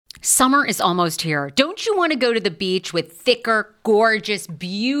Summer is almost here. Don't you want to go to the beach with thicker, gorgeous,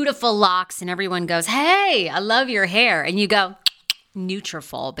 beautiful locks and everyone goes, "Hey, I love your hair." And you go,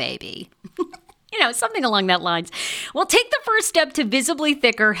 "Nutrafol, baby." Something along that lines. Well, take the first step to visibly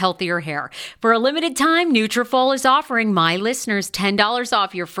thicker, healthier hair. For a limited time, Nutrafol is offering my listeners $10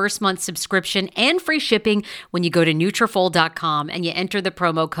 off your first month subscription and free shipping when you go to Nutrafol.com and you enter the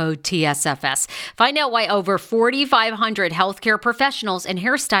promo code TSFS. Find out why over 4,500 healthcare professionals and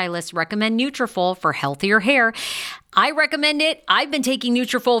hairstylists recommend Nutrafol for healthier hair. I recommend it. I've been taking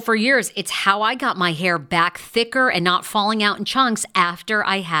Nutrafol for years. It's how I got my hair back thicker and not falling out in chunks after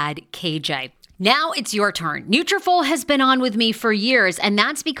I had KJ. Now it's your turn. Nutrafol has been on with me for years, and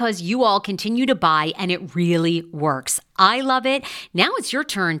that's because you all continue to buy, and it really works. I love it. Now it's your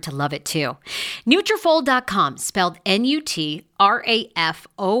turn to love it too. Nutrafol.com, spelled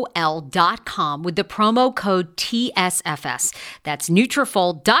Nutrafol.com with the promo code TSFS. That's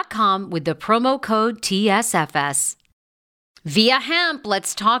Nutrafol.com with the promo code TSFS. Via Hemp,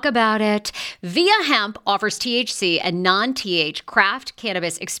 let's talk about it. Via Hemp offers THC and non-TH craft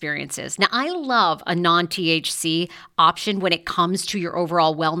cannabis experiences. Now, I love a non-THC option when it comes to your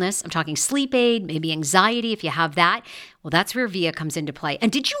overall wellness. I'm talking sleep aid, maybe anxiety if you have that. Well, that's where Via comes into play.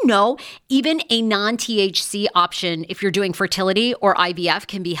 And did you know even a non-THC option, if you're doing fertility or IVF,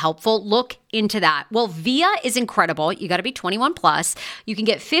 can be helpful? Look into that. Well, Via is incredible. You got to be 21 plus. You can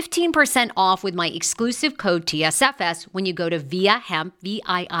get 15% off with my exclusive code TSFS when you go to Via Hemp,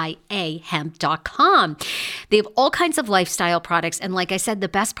 VIIA hemp.com. They have all kinds of lifestyle products. And like I said, the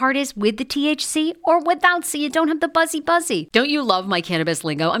best part is with the THC or without, so you don't have the buzzy. Don't you love my cannabis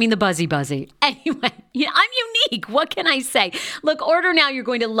lingo? I mean, the buzzy. Anyway, I'm unique. What can I say? Look, order now. You're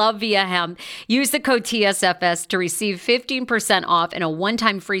going to love Via Hemp. Use the code TSFS to receive 15% off and a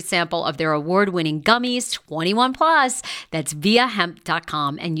one-time free sample of their award-winning gummies, 21 plus. That's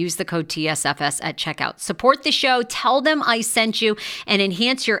viahemp.com, and use the code TSFS at checkout. Support the show. Tell them I sent you, and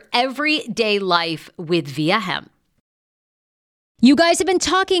enhance your everyday life with Via Hemp. You guys have been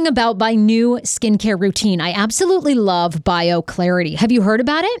talking about my new skincare routine. I absolutely love BioClarity. Have you heard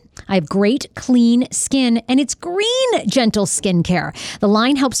about it? I have great, clean skin, and it's green, gentle skincare. The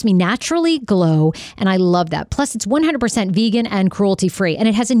line helps me naturally glow, and I love that. Plus, it's 100% vegan and cruelty-free, and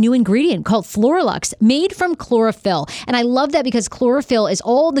it has a new ingredient called Floralux, made from chlorophyll. And I love that because chlorophyll is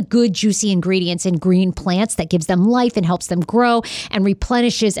all the good, juicy ingredients in green plants that gives them life and helps them grow and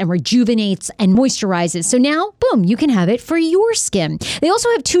replenishes and rejuvenates and moisturizes. So now, boom, you can have it for your skin. They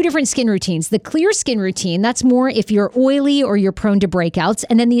also have two different skin routines. The clear skin routine, that's more if you're oily or you're prone to breakouts.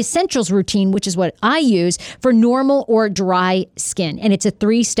 And then the essentials routine, which is what I use for normal or dry skin. And it's a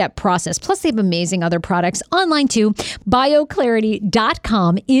 3-step process. Plus, they have amazing other products online too.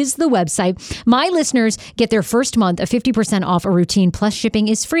 BioClarity.com is the website. My listeners get their first month of 50% off a routine, plus shipping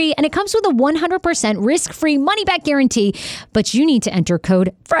is free. And it comes with a 100% risk-free money-back guarantee. But you need to enter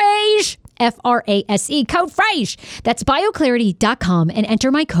code FRASE. FRASE, code FRASE. That's bioclarity.com and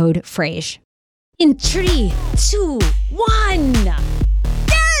enter my code FRASE. In 3, 2, 1.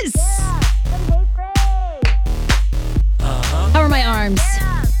 Yes! How are my arms?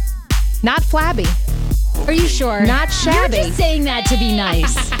 Not flabby. Are you sure? Not shabby. You're just saying that to be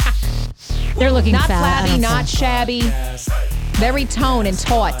nice. They're looking not fat. Flabby, not shabby. Very toned and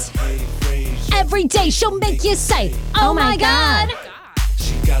taut. Every day she'll make you say, oh my God.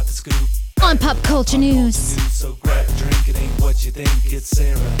 She got the scoop. On Pop Culture News. So grab a drink, it ain't what you think. It's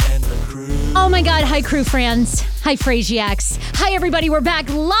Sarah and the crew. Oh my God. Hi, crew friends. Hi, Frasiacs. Hi, everybody. We're back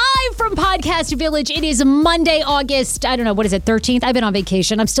live from Podcast Village. It is Monday, August, 13th? I've been on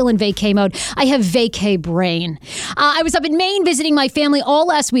vacation. I'm still in vacay mode. I have vacay brain. I was up in Maine visiting my family all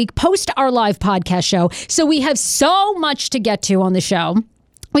last week, post our live podcast show. So we have so much to get to on the show.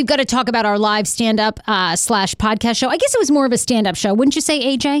 We've got to talk about our live stand-up / podcast show. I guess it was more of a stand-up show. Wouldn't you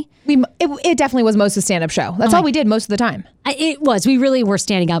say, AJ? It definitely was most of the stand-up show. That's all we did most of the time. It was. We really were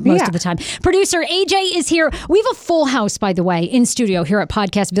standing up most of the time. Producer AJ is here. We have a full house, by the way, in studio here at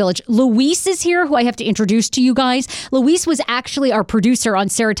Podcast Village. Luis is here, who I have to introduce to you guys. Luis was actually our producer on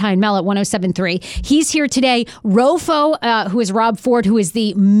Sarah Ty and Mel at 107.3. He's here today. Rofo, who is Rob Ford, who is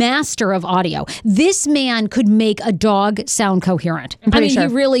the master of audio. This man could make a dog sound coherent. He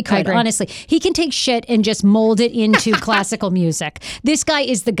really could, honestly. He can take shit and just mold it into classical music. This guy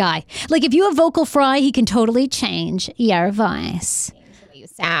is the guy. Like, if you have vocal fry, he can totally change your voice. You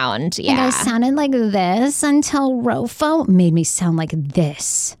sound, And I sounded like this until Rofo made me sound like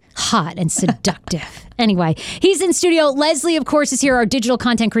this. Hot and seductive. Anyway, he's in studio. Leslie, of course, is here, our digital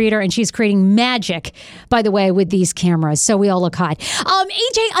content creator, and she's creating magic, by the way, with these cameras. So we all look hot.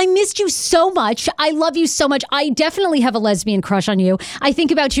 AJ, I missed you so much. I love you so much. I definitely have a lesbian crush on you. I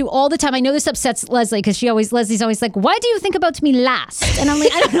think about you all the time. I know this upsets Leslie because Leslie's always like, why do you think about me last? And I'm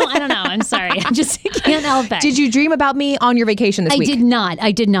like, I don't know. I'm sorry. I just can't help it. Did you dream about me on your vacation this week?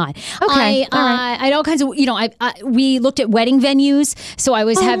 I did not. Okay. I had all kinds of, we looked at wedding venues. So I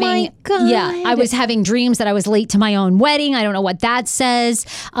was my God. I was having dreams that I was late to my own wedding. I don't know what that says.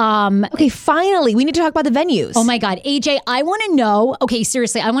 Okay, finally, we need to talk about the venues. Oh my God, AJ, I want to know. Okay,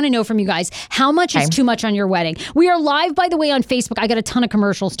 seriously, I want to know from you guys how much is too much on your wedding. We are live, by the way, on Facebook. I got a ton of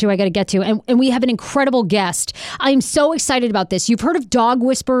commercials too. I got to get to, and we have an incredible guest. I'm so excited about this. You've heard of Dog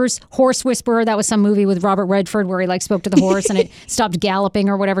Whisperers, Horse Whisperer? That was some movie with Robert Redford where he spoke to the horse and it stopped galloping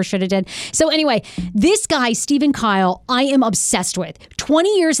or whatever shit it did. So anyway, this guy Stephen Kyle, I am obsessed with.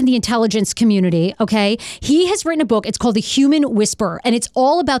 20 years in the intelligence community. Okay, he has written a book. It's called The Human Whisperer, and it's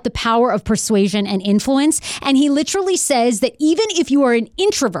all about the power of persuasion and influence. And he literally says that even if you are an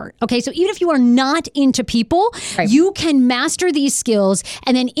introvert, okay, so even if you are not into people, you can master these skills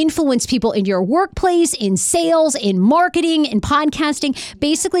and then influence people in your workplace, in sales, in marketing, in podcasting.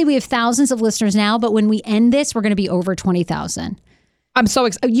 Basically, we have thousands of listeners now, but when we end this, we're going to be over 20,000. I'm so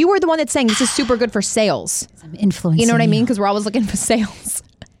excited. You were the one that's saying this is super good for sales. I'm influencing. You know what I mean? Because we're always looking for sales.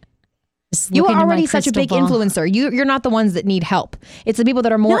 You are already such a big influencer. You're not the ones that need help. It's the people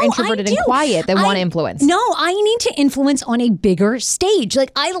that are more introverted and quiet that want to influence. No, I need to influence on a bigger stage.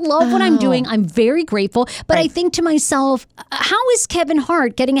 I love what I'm doing. I'm very grateful. But I think to myself, how is Kevin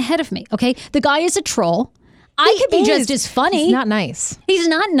Hart getting ahead of me? Okay, the guy is a troll. I could be just as funny. He's not nice. He's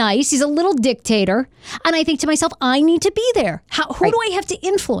not nice. He's a little dictator. And I think to myself, I need to be there. Who do I have to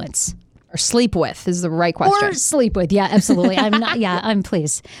influence? Or sleep with is the right question. Or sleep with. Yeah, absolutely. I'm not. Yeah, I'm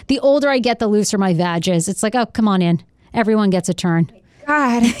pleased. The older I get, the looser my vag is. It's like, oh, come on in. Everyone gets a turn.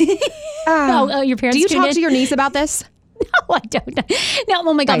 God. Your parents. Do you talk to your niece about this? No, I don't. No,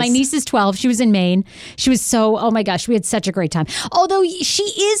 oh my God, my niece is 12. She was in Maine. She was so, oh my gosh, we had such a great time. Although she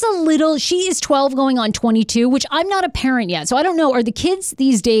is 12 going on 22, which I'm not a parent yet. So I don't know. Are the kids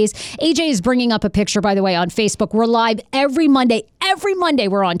these days, AJ is bringing up a picture, by the way, on Facebook. We're live every Monday. Every Monday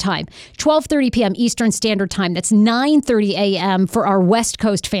we're on time. 12:30 p.m. Eastern Standard Time. That's 9:30 a.m. for our West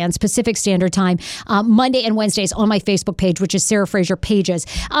Coast fans, Pacific Standard Time. Monday and Wednesdays on my Facebook page, which is Sarah Fraser Pages.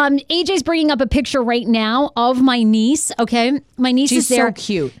 AJ's bringing up a picture right now of my niece. Okay, my niece is there. She's so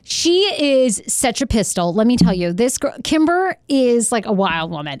cute. She is such a pistol. Let me tell you, this girl, Kimber, is like a wild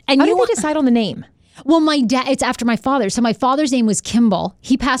woman. And how did we decide on the name? Well, my dad, it's after my father. So my father's name was Kimball.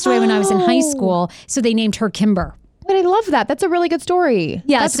 He passed away when I was in high school, so they named her Kimber. But I love that. That's a really good story.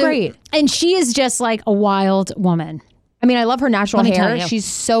 Yeah, that's great. And she is just like a wild woman. I mean, I love her natural hair.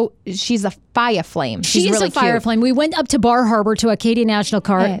 She's a fire flame. She's really a fire flame. We went up to Bar Harbor to Acadia National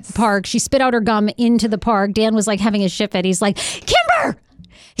Park. She spit out her gum into the park. Dan was like having a shit fit. He's like, Kimber!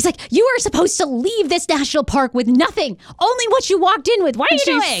 He's like, you are supposed to leave this national park with nothing. Only what you walked in with. What are you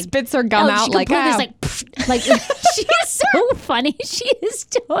doing? She spits her gum out like, like she is so funny. She is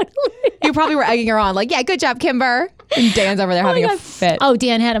totally. You probably were egging her on, like, yeah, good job, Kimber. And Dan's over there having a fit. Oh,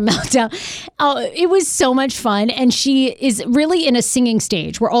 Dan had a meltdown. Oh, it was so much fun. And she is really in a singing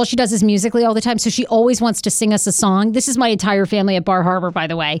stage where all she does is Musical.ly all the time. So she always wants to sing us a song. This is my entire family at Bar Harbor, by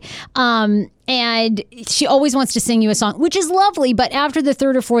the way. And she always wants to sing you a song, which is lovely. But after the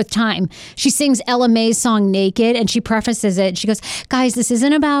third or fourth time, she sings Ella Mae's song Naked, and she prefaces it. She goes, guys, this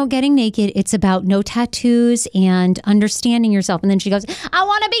isn't about getting naked. It's about no tattoos and understanding yourself. And then she goes, I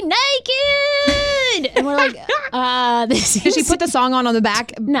want to be naked. And we're like, Did she put the song on the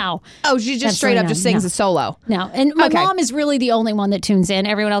back? No. Oh, she just straight up just sings a solo. No. And my mom is really the only one that tunes in.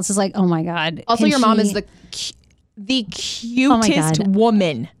 Everyone else is like, oh my God. Also, your mom is the cutest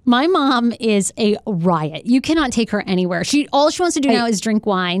woman. My mom is a riot. You cannot take her anywhere. All she wants to do now is drink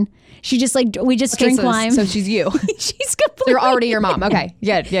wine. She just we drink wine. So she's you. She's completely. You're already your mom. Okay.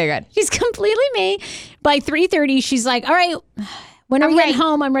 Good. Yeah, good. She's completely me. By 3:30, she's like, all right. When are we getting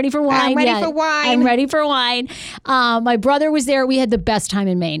home? I'm ready for wine. I'm ready for wine. My brother was there. We had the best time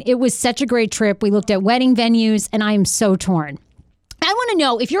in Maine. It was such a great trip. We looked at wedding venues, and I am so torn. I want to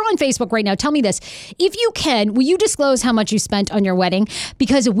know, if you're on Facebook right now, tell me this. If you can, will you disclose how much you spent on your wedding?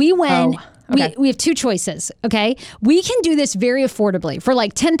 Because we went... Okay. We have two choices, okay? We can do this very affordably. For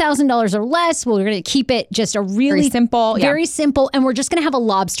like $10,000 or less, we're going to keep it just a really... Very simple. And we're just going to have a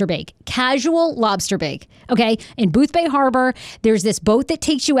lobster bake. Casual lobster bake, okay? In Boothbay Harbor, there's this boat that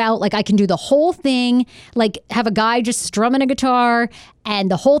takes you out. Like, I can do the whole thing, like have a guy just strumming a guitar,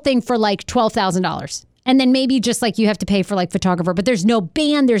 and the whole thing for like $12,000. And then maybe just like you have to pay for like photographer. But there's no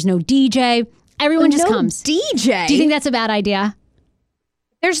band, there's no DJ. Everyone just comes. DJ. Do you think that's a bad idea?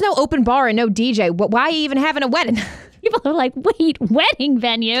 There's no open bar and no DJ. Why are you even having a wedding? People are like, wait, wedding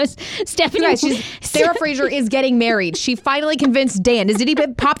venues? Stephanie. Guys, Sarah Fraser is getting married. She finally convinced Dan. Did he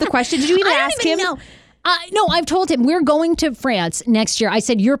pop the question? Did you even ask him? No, I've told him we're going to France next year. I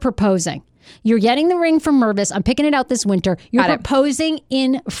said, you're proposing. You're getting the ring from Mervis. I'm picking it out this winter. You're proposing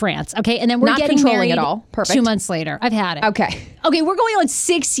in France. Okay. And then we're getting married at all. Perfect. 2 months later. I've had it. Okay. Okay. We're going on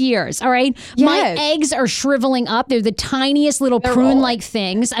 6 years. All right. Yes. My eggs are shriveling up. They're the tiniest little prune-like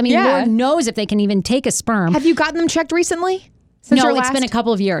things. I mean, Lord knows if they can even take a sperm. Have you gotten them checked recently? No, it's been a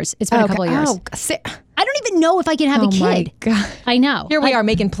couple of years. It's been a couple of years. I don't even know if I can have a kid. My God. I know. Here we are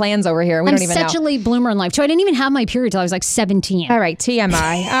making plans over here. We don't even know. I'm such a late bloomer in life. So I didn't even have my period till I was like 17. All right,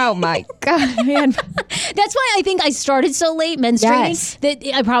 TMI. Oh my God, man. That's why I think I started so late menstruating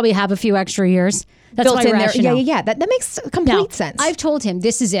that I probably have a few extra years. That's built my in rationale. there. Yeah. That makes complete sense. I've told him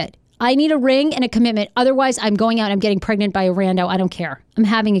this is it. I need a ring and a commitment. Otherwise, I'm going out and I'm getting pregnant by a rando. I don't care. I'm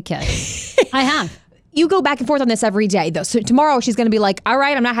having a kid. I have. You go back and forth on this every day, though. So tomorrow she's going to be like, all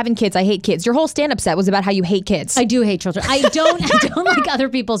right, I'm not having kids. I hate kids. Your whole stand-up set was about how you hate kids. I do hate children. I don't like other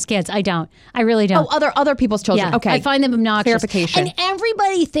people's kids. I don't. I really don't. Oh, other people's children. Yeah, okay. I find them obnoxious. Clarification. And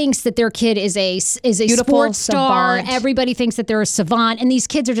everybody thinks that their kid is a beautiful sports star. savant. Everybody thinks that they're a savant. And these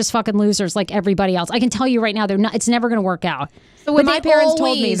kids are just fucking losers like everybody else. I can tell you right now, they're not. It's never going to work out. So when my parents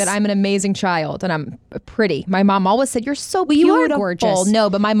told me that I'm an amazing child and I'm pretty, my mom always said, "You're so beautiful." You are gorgeous.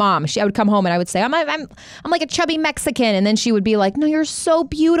 No, but my mom, I would come home and I would say, "I'm like a chubby Mexican," and then she would be like, "No, you're so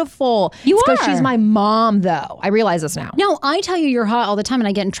beautiful." You are. Because she's my mom, though. I realize this now. No, I tell you, you're hot all the time, and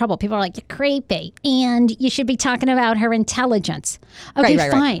I get in trouble. People are like, "You're creepy," and you should be talking about her intelligence. Okay,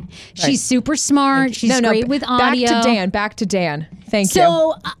 right. Fine. She's super smart. She's great with audio. Back to Dan. Thank you.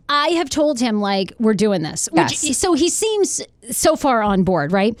 So I have told him, like, we're doing this. Yes. So he seems so far on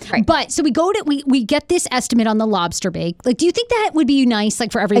board, right? But so we get this estimate on the lobster bake. Like, do you think that would be nice,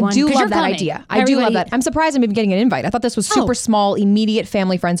 like, for everyone? I do love that idea. I do love that. I'm surprised I'm even getting an invite. I thought this was super small, immediate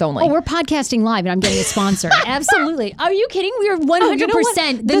family friends only. Oh, we're podcasting live and I'm getting it sponsored. Absolutely. Are you kidding? We are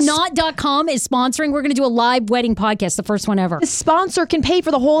 100%. The Knot.com is sponsoring. We're going to do a live wedding podcast, the first one ever. The sponsor can pay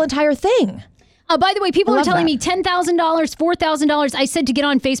for the whole entire thing. By the way, people are telling me $10,000, $4,000. I said to get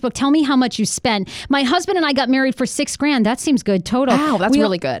on Facebook, tell me how much you spent. My husband and I got married for $6,000. That seems good total. Wow, that's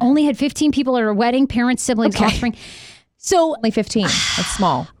really good. Only had 15 people at our wedding, parents, siblings, offspring. So only 15. That's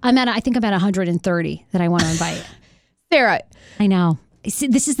small. I think I'm at 130 that I want to invite. Sarah. I know. See,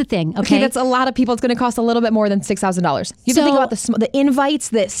 this is the thing. Okay, that's a lot of people. It's going to cost a little bit more than $6,000. You have to think about the invites,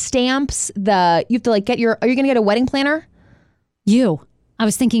 the stamps, you have to like get are you going to get a wedding planner? I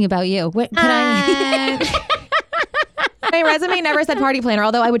was thinking about you. What could I? My resume never said party planner,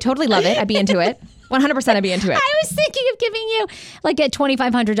 although I would totally love it. I'd be into it. 100% I'd be into it. I was thinking of giving you like at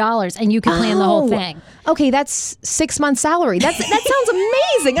 $2,500 and you could plan the whole thing. Okay, that's 6 months' salary. That sounds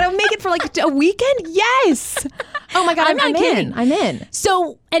amazing. And I'll make it for like a weekend? Yes. Oh my God, I'm not kidding. I'm in.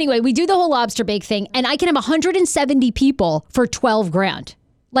 So anyway, we do the whole lobster bake thing and I can have 170 people for $12,000.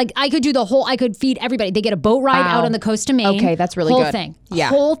 Like I could do I could feed everybody. They get a boat ride out on the coast of Maine. Okay, that's really good. Whole thing. Yeah.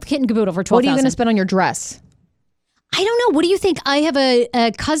 Whole kit and caboodle for $12,000. What are you going to spend on your dress? I don't know. What do you think? I have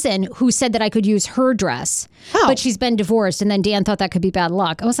a cousin who said that I could use her dress, but she's been divorced. And then Dan thought that could be bad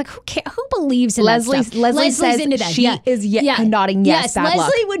luck. I was like, who believes in that stuff? Leslie says into that. She is nodding yes, bad Leslie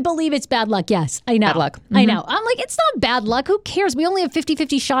luck. Would believe it's bad luck. Yes, I know. Bad luck. Mm-hmm. I know. I'm like, it's not bad luck. Who cares? We only have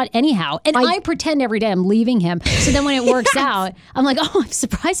 50-50 shot anyhow. And I pretend every day I'm leaving him. So then when it works out, I'm like, oh, I've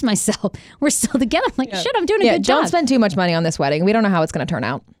surprised myself. We're still together. I'm like, shit, I'm doing a good job. Don't spend too much money on this wedding. We don't know how it's going to turn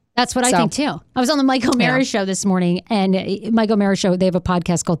out. That's what I think too. I was on the Mike O'Mara show this morning, and Mike O'Mara show, they have a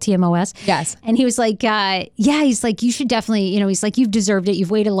podcast called TMOS. Yes. And he was like, he's like, you should definitely, he's like, you've deserved it.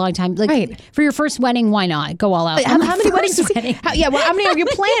 You've waited a long time. Like for your first wedding, why not? Go all out. How many weddings? How many are you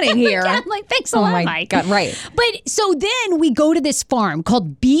planning here? I'm like, thanks a lot, Mike. God, right. But so then we go to this farm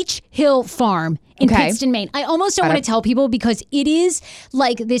called Beach Hill Farm in Pittston, Maine. I almost don't want to tell people because it is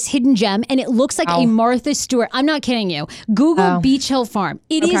like this hidden gem and it looks like a Martha Stewart. I'm not kidding you. Google Beach Hill Farm.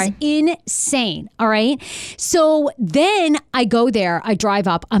 It is insane. All right. So then I go there. I drive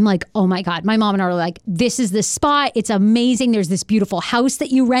up. I'm like, oh my God. My mom and I are like, this is the spot. It's amazing. There's this beautiful house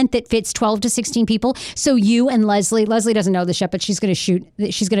that you rent that fits 12 to 16 people. So you and Leslie doesn't know this yet, but she's going to shoot.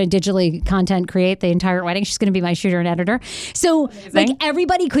 She's going to digitally content create the entire wedding. She's going to be my shooter and editor. So like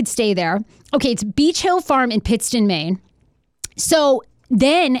everybody could stay there. Okay, it's Beach Hill Farm in Pittston, Maine. So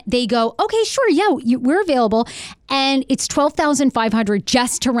then they go, okay, sure, we're available. And it's $12,500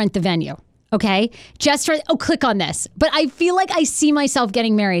 just to rent the venue. Okay, click on this. But I feel like I see myself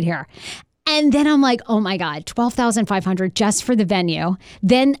getting married here. And then I'm like, oh my God, $12,500 just for the venue.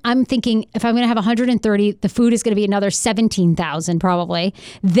 Then I'm thinking if I'm going to have 130, the food is going to be another 17,000 probably.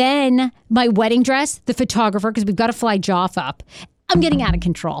 Then my wedding dress, the photographer, because we've got to fly Joff up. I'm getting out of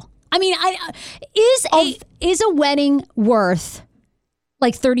control. I mean, is a wedding worth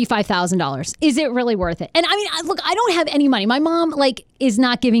like $35,000? Is it really worth it? And I mean, look, I don't have any money. My mom is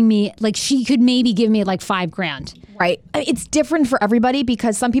not giving me, she could maybe give me like $5,000. Right. It's different for everybody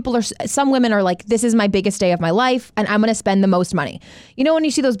because some women are like, this is my biggest day of my life and I'm going to spend the most money. You know, when you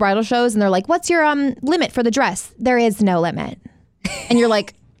see those bridal shows and they're like, what's your limit for the dress? There is no limit. And you're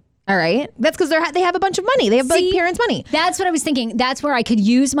like, all right. That's because they have a bunch of money. They have parents' money. That's what I was thinking. That's where I could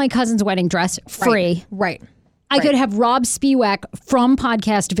use my cousin's wedding dress free. Right. I could have Rob Spiewak from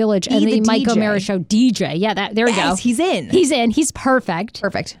Podcast Village and the Mike O'Mara Show DJ. Yeah, there we go. He's in. He's perfect.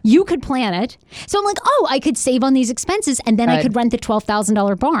 Perfect. You could plan it. So I'm like, I could save on these expenses and then I could rent the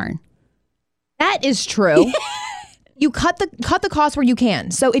 $12,000 barn. That is true. You cut the cost where you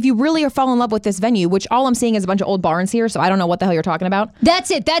can. So if you really fall in love with this venue, which all I'm seeing is a bunch of old barns here, so I don't know what the hell you're talking about.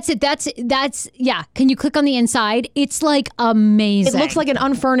 That's it. Yeah. Can you click on the inside? It's like amazing. It looks like an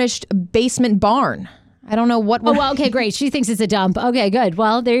unfurnished basement barn. I don't know what. Oh, well, okay, great. She thinks it's a dump. Okay, good.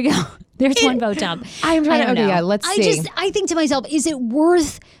 Well, there you go. There's one vote dump. I'm trying to. Okay, yeah, let's see. I think to myself, is it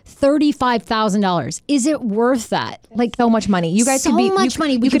worth $35,000? Is it worth that? Like so much money. You guys so much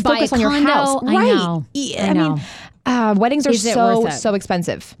money. We could focus on your house. Right. I know. I mean. Weddings are so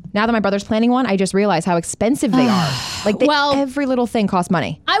expensive. Now that my brother's planning one, I just realize how expensive they are. Every little thing costs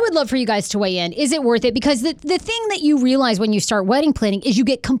money. I would love for you guys to weigh in. Is it worth it? Because the thing that you realize when you start wedding planning is you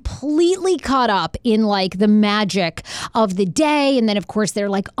get completely caught up in the magic of the day. And then of course they're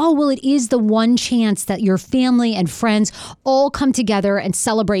like, oh, well, it is the one chance that your family and friends all come together and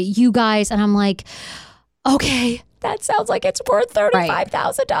celebrate you guys. And I'm like, okay. That sounds like it's worth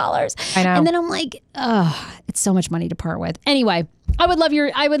 $35,000. I know. And then I'm like, it's so much money to part with. Anyway, I would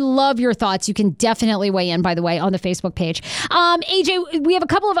love your thoughts. You can definitely weigh in, by the way, on the Facebook page. AJ, we have a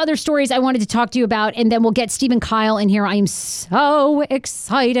couple of other stories I wanted to talk to you about, and then we'll get Stephen Kyle in here. I am so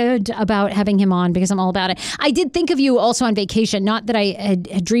excited about having him on because I'm all about it. I did think of you also on vacation, not that I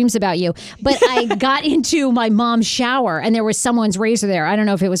had dreams about you, but I got into my mom's shower and there was someone's razor there. I don't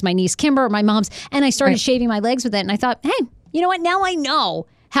know if it was my niece Kimber or my mom's, and I started shaving my legs with it, and I thought, hey, you know what? Now I know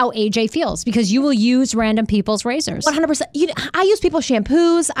how AJ feels because you will use random people's razors. 100%. I use people's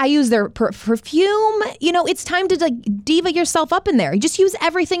shampoos. I use their perfume. It's time to diva yourself up in there. You just use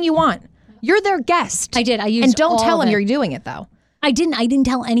everything you want. You're their guest. I did. I used and don't tell them you're doing it though. I didn't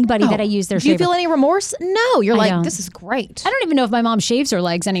tell anybody that I used their shaver. Do you feel any remorse? No. You're like, this is great. I don't even know if my mom shaves her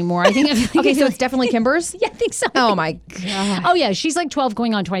legs anymore. I think. Okay, so it's definitely Kimber's? Yeah, I think so. Oh my God. Oh yeah, she's like 12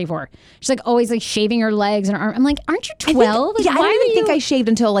 going on 24. She's always shaving her legs and her arm. I'm like, aren't you 12? I didn't even think I shaved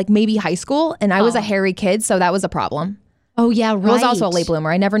until maybe high school, and I was a hairy kid, so that was a problem. Oh yeah, right. I was also a late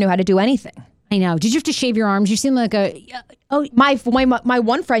bloomer. I never knew how to do anything. I know. Did you have to shave your arms? You seem like my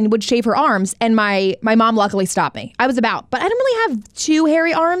one friend would shave her arms, and my mom luckily stopped me. I was but I don't really have two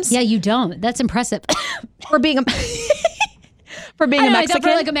hairy arms. Yeah, you don't. That's impressive. for being a Mexican. I thought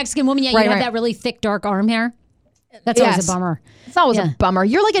for a Mexican woman, you have that really thick, dark arm hair. That's always a bummer. It's always a bummer.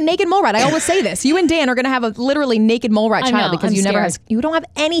 You're like a naked mole rat. I always say this. You and Dan are going to have a literally naked mole rat child because you don't have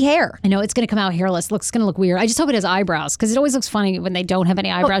any hair. I know it's going to come out hairless. It's going to look weird. I just hope it has eyebrows because it always looks funny when they don't have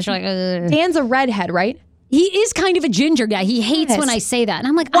any eyebrows. You're like, ugh. Dan's a redhead, right? He is kind of a ginger guy. He hates when I say that. And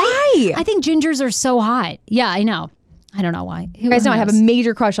I'm like, why? I think gingers are so hot. Yeah, I know. I don't know why. You guys know I have a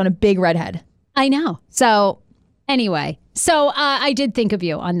major crush on a big redhead. I know. So anyway, I did think of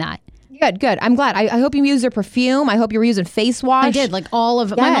you on that. Good. I'm glad. I hope you use their perfume. I hope you're using face wash. I did. All of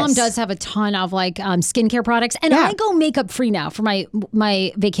my mom does have a ton of skincare products, and I go makeup free now for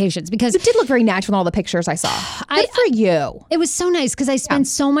my vacations because you did look very natural in all the pictures I saw. Good for you. It was so nice because I spend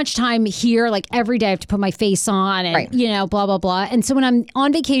so much time here. Every day I have to put my face on and blah blah blah. And so when I'm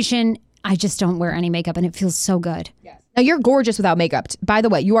on vacation, I just don't wear any makeup, and it feels so good. Yes. Now, you're gorgeous without makeup. By the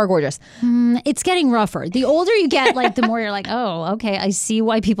way, you are gorgeous. It's getting rougher. The older you get, the more you're like, oh, okay, I see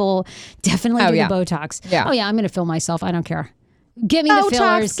why people definitely do the Botox. Yeah. Oh, yeah, I'm going to fill myself. I don't care. Give me the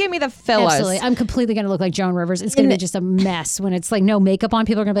fillers. Give me the fillers. Absolutely. I'm completely going to look like Joan Rivers. It's going to be just a mess when it's no makeup on.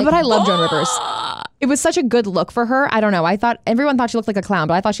 People are going to be like, but I love Joan Rivers. It was such a good look for her. I don't know. Everyone thought she looked like a clown,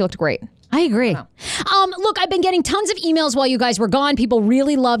 but I thought she looked great. I agree. Look, I've been getting tons of emails while you guys were gone. People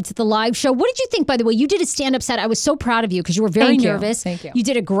really loved the live show. What did you think, by the way? You did a stand-up set. I was so proud of you because you were very nervous. Thank you. You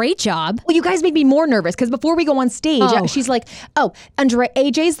did a great job. Well, you guys made me more nervous because before we go on stage, she's like, Andrea,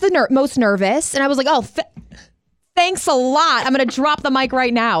 AJ's the most nervous. And I was like, Thanks a lot. I'm going to drop the mic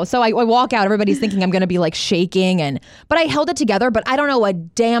right now. So I walk out. Everybody's thinking I'm going to be like shaking. But I held it together. But I don't know a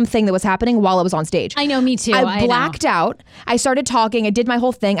damn thing that was happening while I was on stage. I know, me too. I blacked out. I started talking. I did my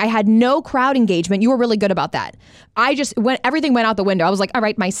whole thing. I had no crowd engagement. You were really good about that. Everything went out the window. I was like, all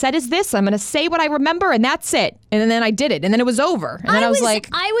right, my set is this. I'm going to say what I remember and that's it. And then I did it. And then it was over. And then I was like...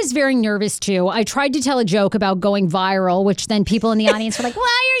 I was very nervous too. I tried to tell a joke about going viral, which then people in the audience were like,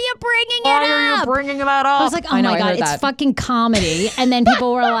 why are you bringing it up? Why are you bringing that up? I was like, oh my God, it's fucking comedy. And then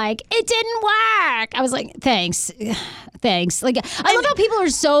people were like, it didn't work. I was like, thanks. Like, I love how people are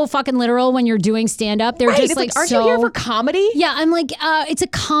so fucking literal when you're doing stand up. They're just like, aren't you here for comedy? Yeah, I'm like, it's a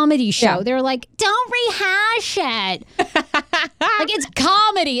comedy show. Yeah. They're like, don't rehash it. Like, it's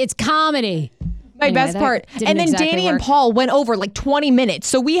comedy. It's comedy. My best part. And then Danny and Paul went over like 20 minutes.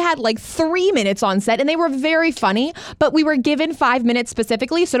 So we had like 3 minutes on set and they were very funny, but we were given 5 minutes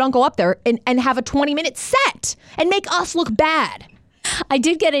specifically. So don't go up there and have a 20-minute set and make us look bad. I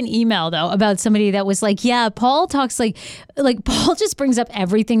did get an email though about somebody that was like, yeah, Paul talks like Paul just brings up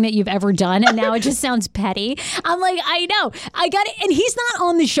everything that you've ever done and now it just sounds petty. I'm like, I know. I got it. And he's not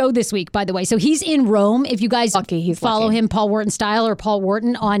on the show this week, by the way. So he's in Rome. If you guys follow him, Paul Wharton Style or Paul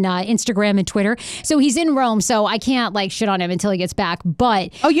Wharton on Instagram and Twitter. So he's in Rome. So I can't like shit on him until he gets back.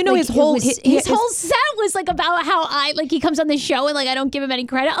 But his whole set was like about how he comes on the show and like I don't give him any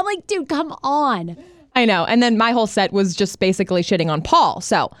credit. I'm like, dude, come on. I know. And then my whole set was just basically shitting on Paul.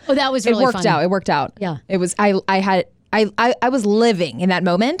 So that was really funny. It worked out. Yeah. It was I was living in that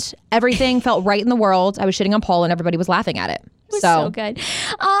moment. Everything felt right in the world. I was shitting on Paul and everybody was laughing at it. It was so good.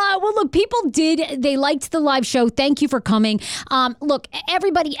 Well, look, people they liked the live show. Thank you for coming. Look,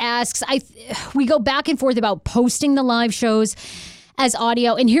 everybody asks. We go back and forth about posting the live shows as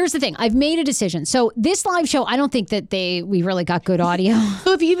audio. And here's the thing. I've made a decision. So this live show, I don't think that we really got good audio.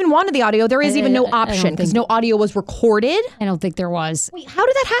 So if you even wanted the audio, there is even no option because no audio was recorded. I don't think there was. Wait, how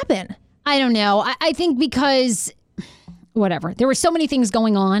did that happen? I don't know. I think because... whatever. There were so many things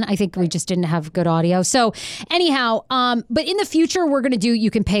going on. I think we just didn't have good audio. So anyhow, but in the future, we're going to you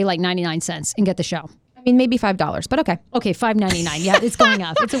can pay like 99 cents and get the show. I mean, maybe $5, but okay. Okay, $5.99. Yeah, it's going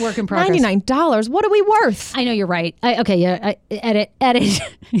up. It's a work in progress. $99. What are we worth? I know you're right. Edit.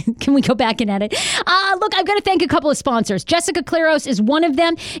 Can we go back and edit? Look, I've got to thank a couple of sponsors. Jessica Claros is one of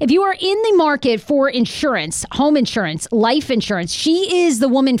them. If you are in the market for insurance, home insurance, life insurance, she is the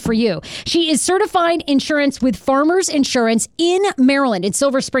woman for you. She is certified insurance with Farmers Insurance in Maryland, in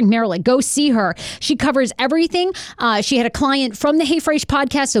Silver Spring, Maryland. Go see her. She covers everything. She had a client from the Hey Frase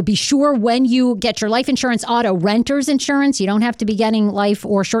podcast, so be sure when you get your life insurance, auto, renter's insurance, you don't have to be getting life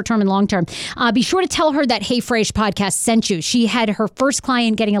or short-term and long-term. Be sure to tell her that Hey Frase podcast sent you. She had her first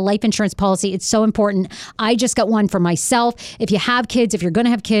client getting a life insurance policy. It's so important. I just got one for myself. If you have kids, if you're going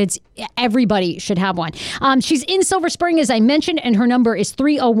to have kids, everybody should have one. She's in Silver Spring, as I mentioned, and her number is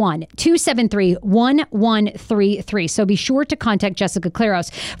 301-273-1133. So be sure to contact Jessica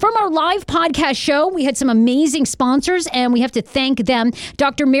Claros. From our live podcast show, we had some amazing sponsors, and we have to thank them.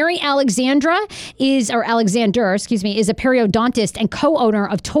 Dr. Mary Alexander is a periodontist and co-owner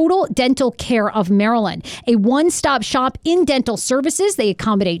of Total Dental Care of Maryland, a one-stop shop in dental services. They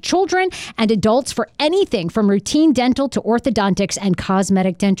accommodate children and adults for anything from routine dental to orthodontics and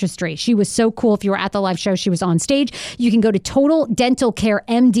cosmetic dentistry. She was so cool. If you were at the live show, she was on stage. You can go to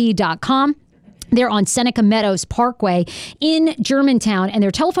totaldentalcaremd.com. They're on Seneca Meadows Parkway in Germantown, and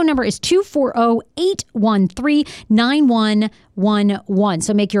their telephone number is 240-813-9111.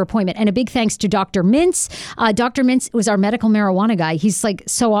 So make your appointment. And a big thanks to Dr. Mintz. Dr. Mintz was our medical marijuana guy. He's like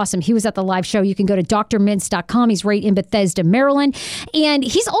so awesome. He was at the live show. You can go to drmintz.com. He's right in Bethesda, Maryland. And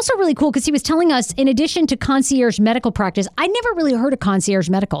he's also really cool because he was telling us, in addition to concierge medical practice, I never really heard of concierge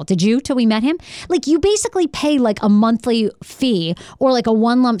medical. Did you till we met him? Like, you basically pay like a monthly fee or like a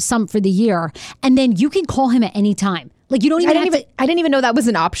one lump sum for the year, and then you can call him at any time. Like, you don't even I didn't even know that was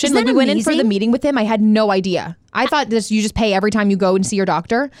an option. Like, we went in for the meeting with him. I had no idea. I thought you just pay every time you go and see your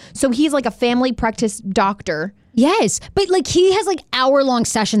doctor. So he's like a family practice doctor. Yes, but like he has like hour-long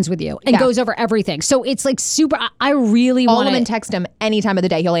sessions with you and goes over everything. So it's like super. I really want to. Call him and text him any time of the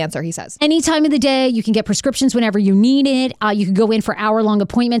day. He'll answer, he says. Any time of the day. You can get prescriptions whenever you need it. You can go in for hour-long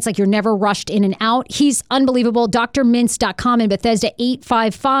appointments. Like, you're never rushed in and out. He's unbelievable. drmintz.com in Bethesda,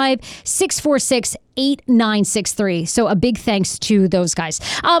 855-646-8963. So a big thanks to those guys.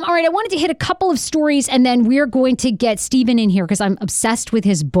 All right, I wanted to hit a couple of stories, and then we're going to get Stephen in here because I'm obsessed with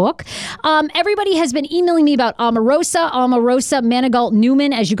his book. Everybody has been emailing me about Omarosa Manigault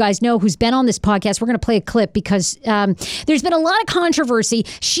Newman, as you guys know, who's been on this podcast. We're going to play a clip because there's been a lot of controversy.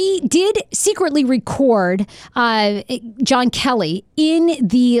 She did secretly record John Kelly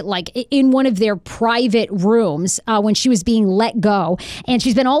in one of their private rooms when she was being let go. And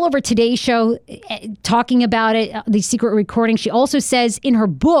she's been all over Today's Show talking about it, the secret recording. She also says in her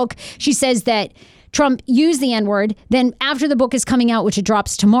book, she says that Trump used the N-word. Then after the book is coming out, which it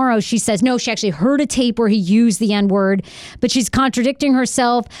drops tomorrow, she says, no, she actually heard a tape where he used the N-word, but she's contradicting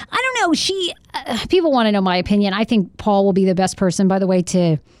herself. I don't know. People want to know my opinion. I think Paul will be the best person, by the way,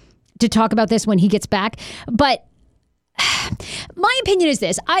 to talk about this when he gets back. But my opinion is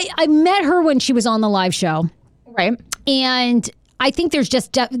this. I met her when she was on the live show. Right. And I think there's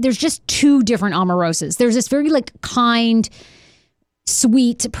just two different Omarosas. There's this very kind,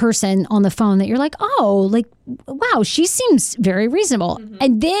 sweet person on the phone that you're like, oh, wow, she seems very reasonable. Mm-hmm.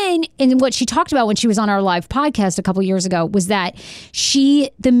 And then, and what she talked about when she was on our live podcast a couple years ago was that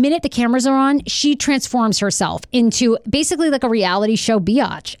the minute the cameras are on, she transforms herself into basically like a reality show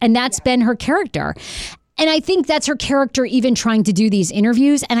biatch. And that's been her character. And I think that's her character even trying to do these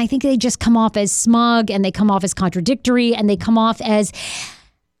interviews. And I think they just come off as smug and they come off as contradictory and they come off as,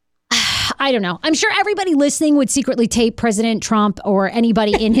 I don't know. I'm sure everybody listening would secretly tape President Trump or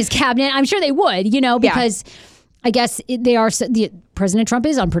anybody in his cabinet. I'm sure they would, because I guess President Trump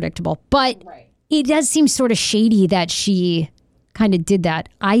is unpredictable. But it does seem sort of shady that she kind of did that,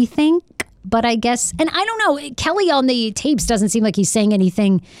 I think. But I guess, and I don't know, Kelly on the tapes doesn't seem like he's saying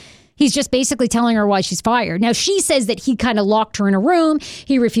anything. He's just basically telling her why she's fired. Now, she says that he kind of locked her in a room.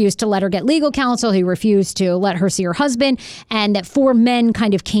 He refused to let her get legal counsel. He refused to let her see her husband, and that 4 men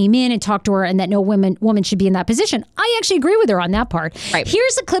kind of came in and talked to her and that no woman should be in that position. I actually agree with her on that part. Right.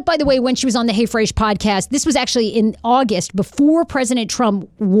 Here's a clip, by the way, when she was on the Hey Frase podcast. This was actually in August before President Trump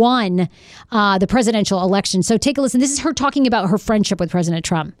won the presidential election. So take a listen. This is her talking about her friendship with President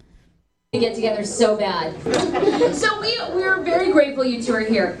Trump. We get together so bad. So we're very grateful you two are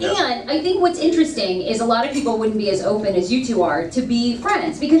here. And I think what's interesting is a lot of people wouldn't be as open as you two are to be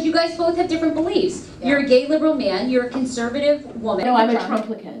friends because you guys both have different beliefs. Yeah. You're a gay liberal man, you're a conservative woman. No, I'm a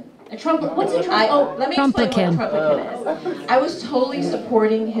Trumplican. What's a Trump? Let me explain what a Trumplican is. I was totally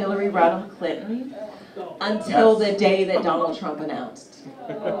supporting Hillary Rodham Clinton until the day that Donald Trump announced.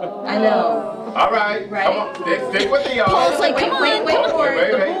 I know. All right. Come on. Stick with me, y'all. Paul's like, wait for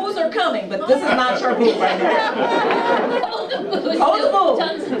it. The booze are coming, but this is not your boo right now. Hold the booze. Hold the boo.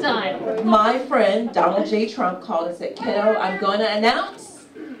 Tons of time. My friend, Donald J. Trump, called and said, kiddo, I'm going to announce,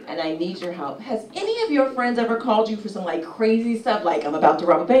 and I need your help. Has any of your friends ever called you for some crazy stuff, like I'm about to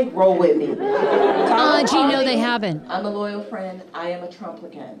rob a bank? Roll with me. No, they haven't. I'm a loyal friend. I am a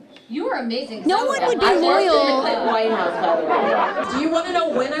Trumplican. You are amazing. No one would be I loyal. worked in the Clinton White House, by the way. Do you want to know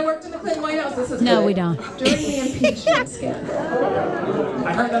when I worked in the Clinton White House? This is No, good. we don't. During the impeachment scandal.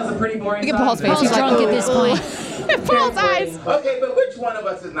 I heard that was a pretty boring Look at Paul's face. Paul's He's like, drunk at this point. Paul's eyes. Okay, but which one of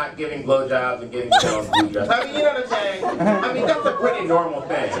us is not giving blowjobs and getting girls blowjobs? I mean, you know what I'm saying? I mean, that's a pretty normal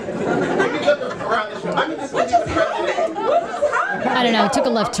thing. If you look around this room, I mean, this is the president. I don't know. It took a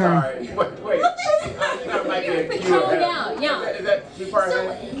left turn. Sorry. Wait. That might be a cue Calm ahead. down, yeah. Is that too far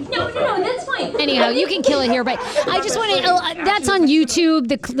ahead? No, that's fine. Anyhow, you can kill it here, but I just want to, that's on YouTube,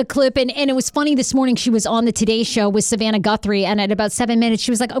 the clip, and it was funny this morning. She was on the Today Show with Savannah Guthrie, and at about 7 minutes,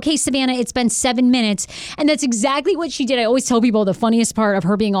 she was like, okay, Savannah, it's been 7 minutes, and that's exactly what she did. I always tell people the funniest part of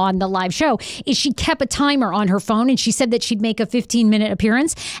her being on the live show is she kept a timer on her phone, and she said that she'd make a 15-minute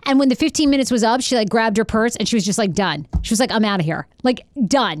appearance, and when the 15 minutes was up, she grabbed her purse, and she was just done. She was like, I'm out of here.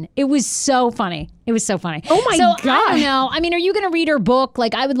 Done. It was so funny. It was so funny. Oh my God. I don't know. I mean, are you going to read her book?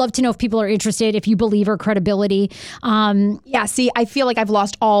 I would love to know if people are interested, if you believe her credibility. Yeah, see, I feel like I've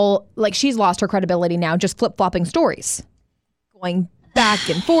lost she's lost her credibility now, just flip-flopping stories. Going back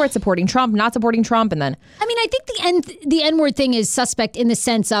and forth, supporting Trump, not supporting Trump, and then... I mean, I think the N-word thing is suspect in the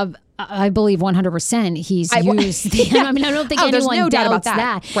sense of, I believe 100% he's used the I mean, I don't think anyone no doubt doubts about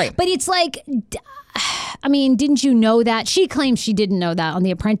that. Right. But it's I mean, didn't you know that? She claims she didn't know that on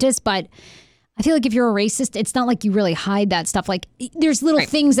The Apprentice, but I feel like if you're a racist, it's not like you really hide that stuff. There's little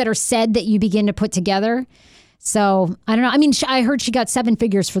things that are said that you begin to put together. So, I don't know. I mean, I heard she got 7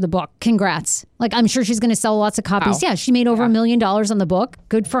 figures for the book. Congrats. I'm sure she's going to sell lots of copies. Wow. Yeah, she made over $1 million on the book.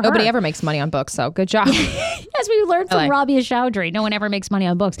 Good for her. Nobody ever makes money on books, so good job. As we learned from Rabia Chowdhury, no one ever makes money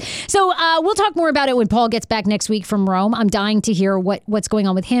on books. So we'll talk more about it when Paul gets back next week from Rome. I'm dying to hear what's going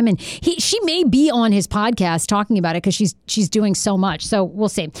on with him, and she may be on his podcast talking about it because she's doing so much. So we'll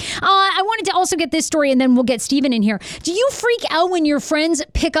see. I wanted to also get this story, and then we'll get Stephen in here. Do you freak out when your friends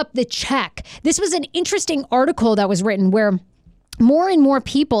pick up the check? This was an interesting article that was written where more and more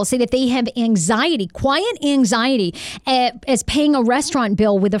people say that they have anxiety, quiet anxiety, as paying a restaurant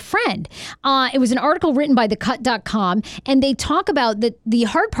bill with a friend. It was an article written by thecut.com, and they talk about that the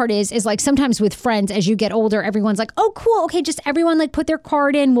hard part is like sometimes with friends, as you get older, everyone's like, oh, cool, okay, just everyone like put their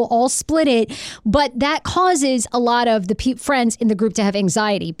card in, we'll all split it. But that causes a lot of the friends in the group to have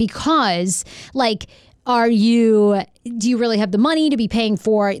anxiety because like, do you really have the money to be paying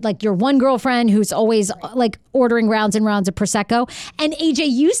for like your one girlfriend who's always like ordering rounds and rounds of Prosecco? And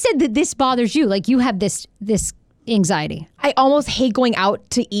AJ, you said that this bothers you. Like you have this anxiety. I almost hate going out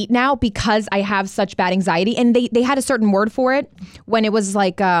to eat now because I have such bad anxiety. And they had a certain word for it when it was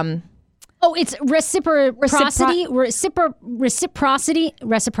like, oh, it's reciprocity.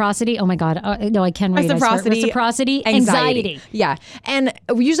 Reciprocity. Oh my God. No, I can read. Reciprocity. Anxiety. Yeah. And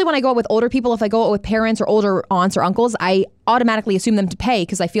usually when I go out with older people, if I go out with parents or older aunts or uncles, I automatically assume them to pay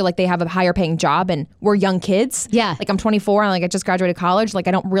because I feel like they have a higher paying job and we're young kids. Yeah. Like I'm 24 and like I just graduated college. Like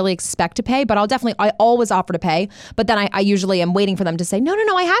I don't really expect to pay, but I always offer to pay. But then I usually am waiting for them to say, no,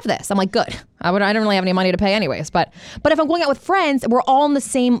 I have this. I'm like, good. I don't really have any money to pay anyways. But if I'm going out with friends, we're all in the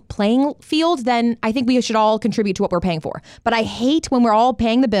same playing field, then I think we should all contribute to what we're paying for. But I hate when we're all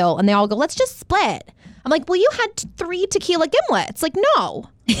paying the bill and they all go, let's just split. I'm like, well, you had 3 tequila gimlets. Like, no.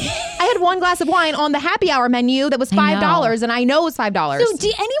 I had 1 glass of wine on the happy hour menu that was $5, and I know it's $5. So,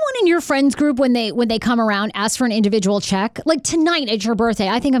 do anyone in your friends group, when they come around, ask for an individual check? Like tonight at your birthday,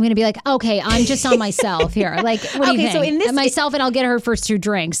 I think I'm going to be like, okay, I'm just on myself here. Like, what do you think? So in this, myself, and I'll get her first 2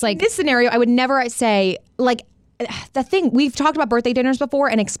 drinks. Like this scenario, I would never say like. The thing, we've talked about birthday dinners before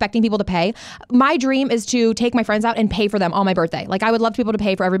and expecting people to pay. My dream is to take my friends out and pay for them on my birthday. Like I would love people to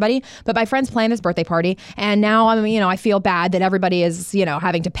pay for everybody, but my friends plan this birthday party and now I feel bad that everybody is,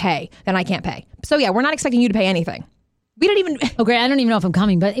 having to pay and I can't pay. So yeah, we're not expecting you to pay anything. We don't even. Okay, I don't even know if I'm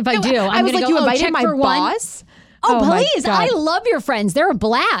coming, but if I do, I'm going to go, you invited my boss? Oh, please. I love your friends. They're a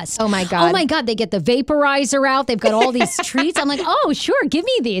blast. Oh, my God. Oh, my God. They get the vaporizer out. They've got all these treats. I'm like, oh, sure. Give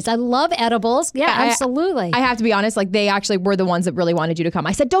me these. I love edibles. Yeah, absolutely. I have to be honest. Like, they actually were the ones that really wanted you to come.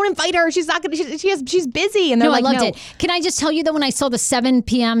 I said, don't invite her. She's not going to. She's busy. And they're like, I loved it. Can I just tell you that when I saw the 7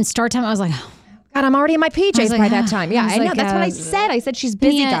 p.m. start time, I was like, oh. God, I'm already in my PJs by that time. Yeah, I know. That's what I said. I said she's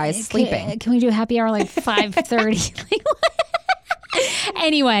busy, guys, sleeping. Can we do happy hour like 5:30? Like,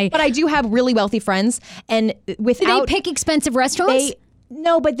 anyway. But I do have really wealthy friends, and without... Do they pick expensive restaurants?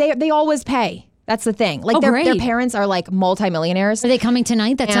 No, but they always pay. That's the thing. Like their parents are like multimillionaires. Are they coming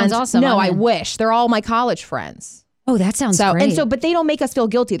tonight? That sounds awesome. No, I wish. They're all my college friends. Oh, that sounds great. But they don't make us feel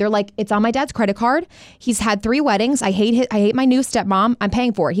guilty. They're like, it's on my dad's credit card. He's had 3 weddings. I hate my new stepmom. I'm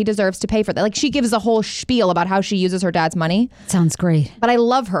paying for it. He deserves to pay for that. Like she gives a whole spiel about how she uses her dad's money. Sounds great. But I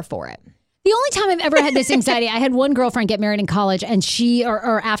love her for it. The only time I've ever had this anxiety, I had one girlfriend get married in college and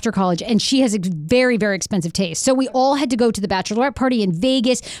or after college, and she has a very, very expensive taste. So we all had to go to the bachelorette party in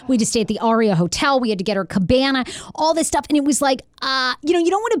Vegas. We had to stay at the Aria Hotel. We had to get her cabana, all this stuff. And it was like, you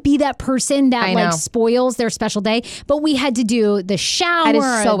don't want to be that person that like spoils their special day. But we had to do the shower. That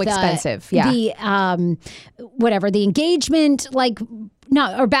is so expensive. Yeah. The engagement,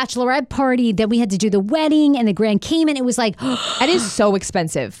 or bachelorette party. Then we had to do the wedding and the Grand Cayman. It was like, that is so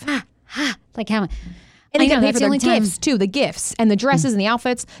expensive. Like how? And they get paid for their gifts too, the gifts and the dresses and the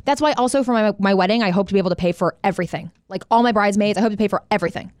outfits. That's why also for my wedding, I hope to be able to pay for everything. Like all my bridesmaids, I hope to pay for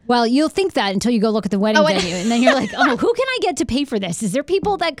everything. Well, you'll think that until you go look at the wedding venue. And then you're like, oh, who can I get to pay for this? Is there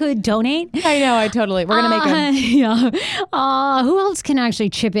people that could donate? I know, we're going to make them. Yeah. Who else can actually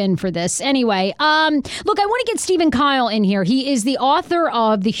chip in for this? Anyway, look, I want to get Stephen Kyle in here. He is the author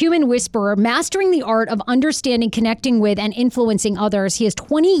of The Human Whisperer, Mastering the Art of Understanding, Connecting with, and Influencing Others. He has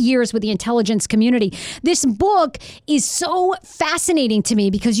 20 years with the intelligence community. This book is so fascinating to me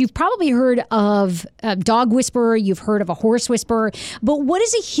because you've probably heard of a dog whisperer, you've heard of a horse whisperer, but what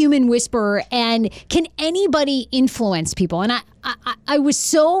is a human whisperer, and can anybody influence people? And I was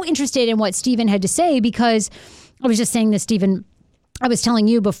so interested in what Stephen had to say because I was just saying this, Stephen. I was telling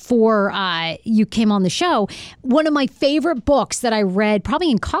you before you came on the show, one of my favorite books that I read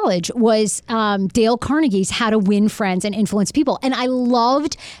probably in college was Dale Carnegie's How to Win Friends and Influence People. And I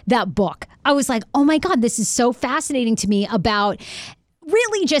loved that book. I was like, oh my God, this is so fascinating to me about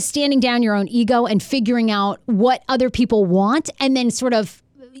really just standing down your own ego and figuring out what other people want and then sort of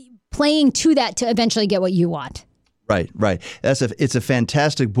playing to that to eventually get what you want. Right. It's a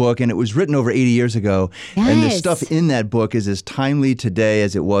fantastic book, and it was written over 80 years ago. Yes. And the stuff in that book is as timely today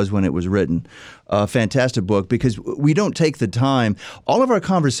as it was when it was written. Fantastic book because we don't take the time. All of our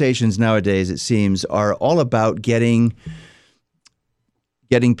conversations nowadays, it seems, are all about getting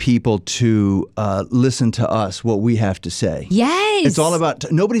getting people to listen to us, what we have to say. Yes. It's all about,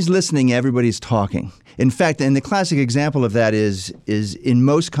 nobody's listening, everybody's talking. In fact, and the classic example of that is in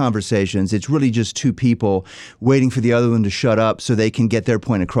most conversations, it's really just two people waiting for the other one to shut up so they can get their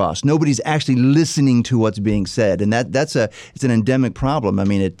point across. Nobody's actually listening to what's being said, and it's an endemic problem. I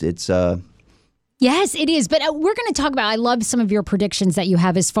mean, it's Yes, it is. But we're going to talk about, I love some of your predictions that you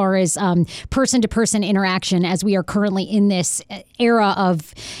have as far as person-to-person interaction as we are currently in this era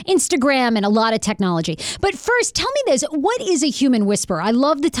of Instagram and a lot of technology. But first, tell me this. What is a human whisperer? I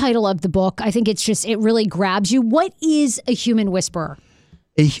love the title of the book. I think it really grabs you. What is a human whisperer?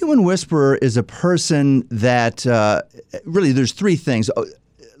 A human whisperer is a person that really there's three things.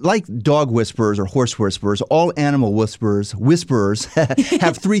 Like dog whisperers or horse whisperers, all animal whisperers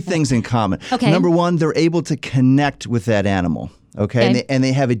have three things in common. Okay. Number one, they're able to connect with that animal. Okay. And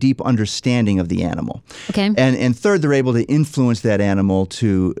they have a deep understanding of the animal. Okay. And third, they're able to influence that animal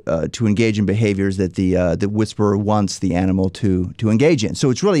to engage in behaviors that the whisperer wants the animal to engage in. So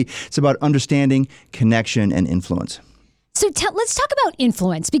it's about understanding, connection, and influence. So let's talk about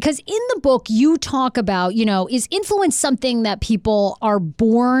influence, because in the book you talk about, is influence something that people are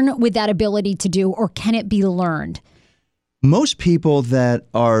born with that ability to do, or can it be learned? Most people that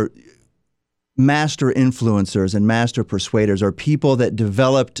are master influencers and master persuaders are people that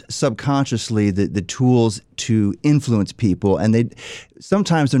developed subconsciously the tools to influence people, and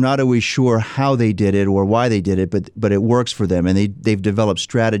sometimes they're not always sure how they did it or why they did it, but it works for them, and they've developed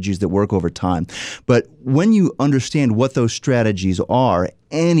strategies that work over time. But when you understand what those strategies are,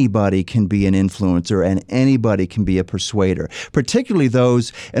 anybody can be an influencer and anybody can be a persuader, particularly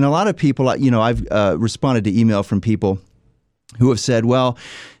those, and a lot of people, I've responded to email from people who have said, well,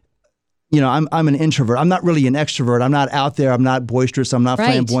 I'm an introvert. I'm not really an extrovert. I'm not out there. I'm not boisterous. I'm not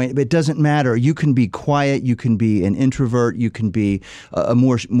flamboyant. But it doesn't matter. You can be quiet. You can be an introvert. You can be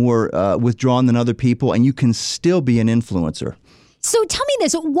more withdrawn than other people, and you can still be an influencer. So tell me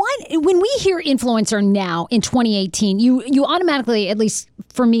this, when we hear influencer now in 2018, you automatically, at least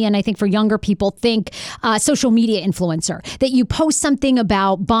for me and I think for younger people, think social media influencer, that you post something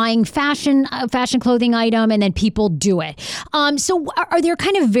about buying fashion clothing item and then people do it. So are there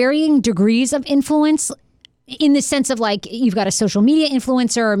kind of varying degrees of influence in the sense of like you've got a social media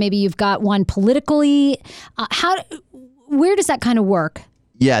influencer or maybe you've got one politically? Where does that kind of work?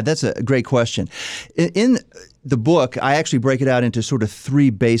 Yeah, that's a great question. In the book, I actually break it out into sort of three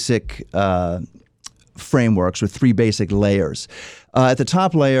basic frameworks or three basic layers. At the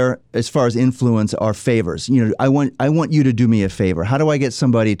top layer, as far as influence, are favors. I want you to do me a favor. How do I get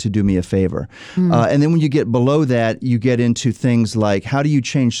somebody to do me a favor? And then when you get below that, you get into things like how do you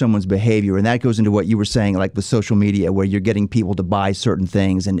change someone's behavior? And that goes into what you were saying, like with social media, where you're getting people to buy certain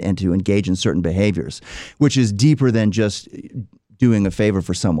things and to engage in certain behaviors, which is deeper than just doing a favor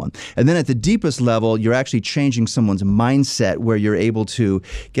for someone. And then at the deepest level, you're actually changing someone's mindset, where you're able to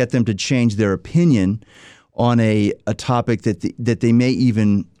get them to change their opinion on a topic that they may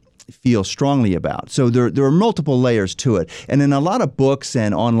even feel strongly about. So there are multiple layers to it. And in a lot of books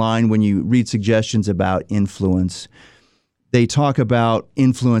and online, when you read suggestions about influence, they talk about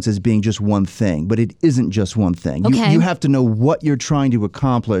influence as being just one thing, but it isn't just one thing. Okay. You have to know what you're trying to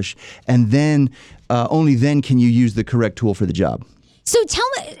accomplish, and then only then can you use the correct tool for the job. So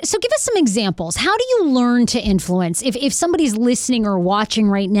give us some examples. How do you learn to influence? If somebody's listening or watching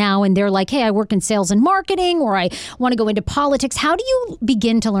right now and they're like, hey, I work in sales and marketing, or I want to go into politics, how do you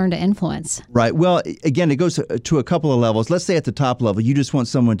begin to learn to influence? Right. Well, again, it goes to a couple of levels. Let's say at the top level, you just want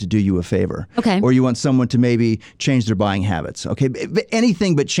someone to do you a favor. Okay. Or you want someone to maybe change their buying habits. Okay.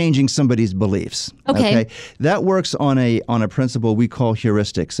 Anything but changing somebody's beliefs. Okay. That works on a principle we call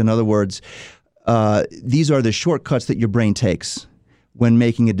heuristics. In other words, these are the shortcuts that your brain takes when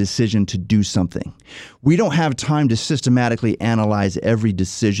making a decision to do something. We don't have time to systematically analyze every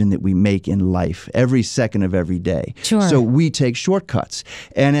decision that we make in life, every second of every day. Sure. So we take shortcuts.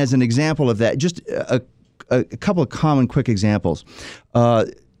 And as an example of that, just a couple of common quick examples.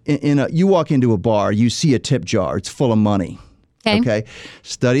 You walk into a bar, you see a tip jar, it's full of money. Okay.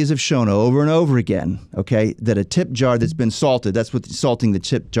 Studies have shown over and over again, that a tip jar that's been salted, that's what salting the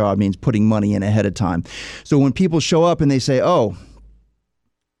tip jar means, putting money in ahead of time. So when people show up and they say, oh,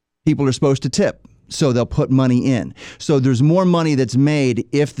 people are supposed to tip, so they'll put money in. So there's more money that's made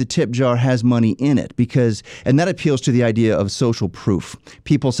if the tip jar has money in it, and that appeals to the idea of social proof.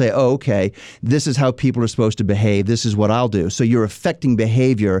 People say, oh, okay, this is how people are supposed to behave. This is what I'll do. So you're affecting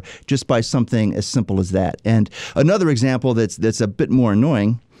behavior just by something as simple as that. And another example that's a bit more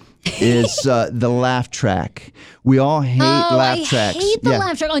annoying is the laugh track. We all hate laugh tracks. I hate the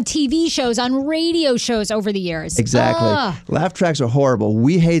laugh track on TV shows, on radio shows over the years. Exactly. Laugh tracks are horrible.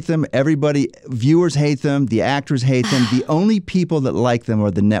 We hate them. Viewers hate them. The actors hate them. The only people that like them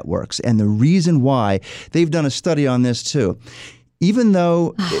are the networks. And the reason why, they've done a study on this too. Even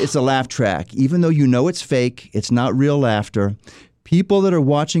though it's a laugh track, even though you know it's fake, it's not real laughter, people that are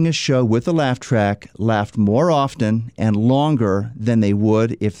watching a show with a laugh track laughed more often and longer than they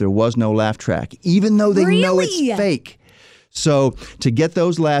would if there was no laugh track, even though they know it's fake. So to get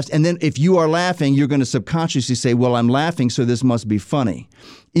those laughs, and then if you are laughing, you're going to subconsciously say, well, I'm laughing, so this must be funny,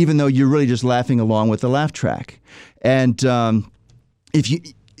 even though you're really just laughing along with the laugh track. And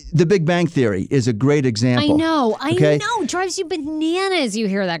The Big Bang Theory is a great example. I know. It drives you bananas, you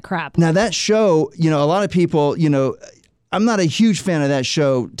hear that crap. Now that show, a lot of people, I'm not a huge fan of that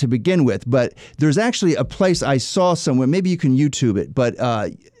show to begin with, but there's actually a place I saw somewhere, maybe you can YouTube it, but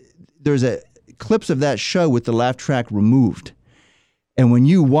there's clips of that show with the laugh track removed. And when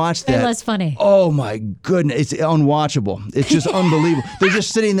you watch that, less funny. Oh my goodness, it's unwatchable. It's just unbelievable. They're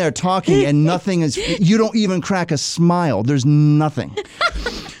just sitting there talking and nothing is, you don't even crack a smile. There's nothing.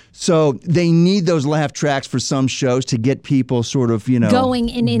 So they need those laugh tracks for some shows to get people sort of, going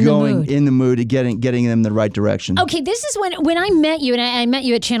in the mood to getting them in the right direction. Okay, this is when I met you, and I met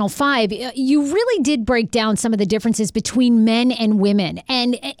you at Channel 5, you really did break down some of the differences between men and women.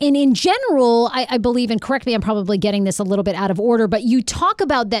 And in general, I believe, and correct me, I'm probably getting this a little bit out of order, but you talk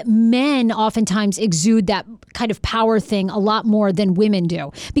about that men oftentimes exude that kind of power thing a lot more than women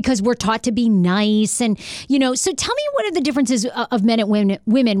do because we're taught to be nice. And, so tell me, what are the differences of men and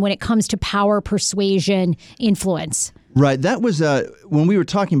women when it comes to power, persuasion, influence? Right. That was when we were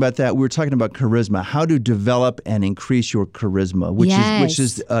talking about that. We were talking about charisma, how to develop and increase your charisma, which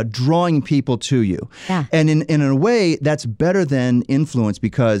is drawing people to you. Yeah. And in a way, that's better than influence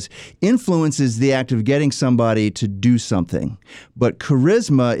because influence is the act of getting somebody to do something, but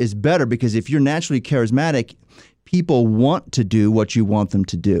charisma is better because if you're naturally charismatic, people want to do what you want them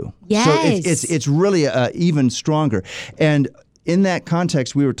to do. Yes. So it's really even stronger. And in that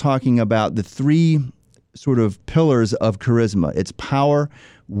context, we were talking about the three sort of pillars of charisma. It's power,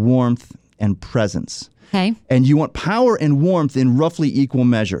 warmth, and presence. Okay. And you want power and warmth in roughly equal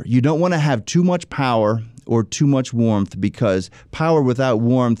measure. You don't want to have too much power or too much warmth because power without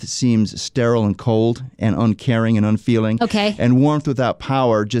warmth seems sterile and cold and uncaring and unfeeling. Okay. And warmth without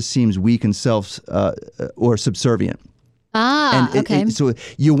power just seems weak and or subservient. Okay. So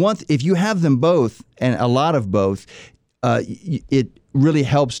you want, if you have them both and a lot of both, it really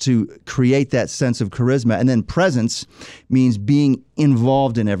helps to create that sense of charisma. And then presence means being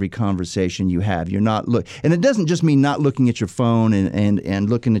involved in every conversation you have. You're not and it doesn't just mean not looking at your phone and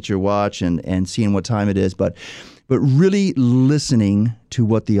looking at your watch and seeing what time it is, but really listening to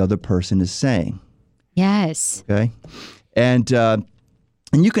what the other person is saying. Yes. Okay. And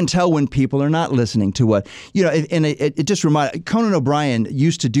you can tell when people are not listening to what, and it just reminds, Conan O'Brien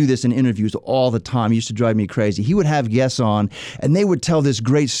used to do this in interviews all the time. It used to drive me crazy. He would have guests on and they would tell this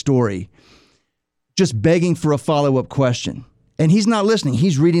great story, just begging for a follow-up question. And he's not listening.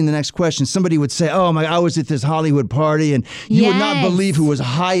 He's reading the next question. Somebody would say, oh my, I was at this Hollywood party and you would not believe who was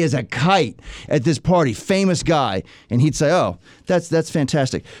high as a kite at this party, famous guy. And he'd say, oh, that's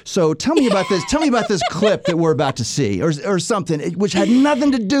fantastic. So tell me about this. Tell me about this clip that we're about to see or something, which had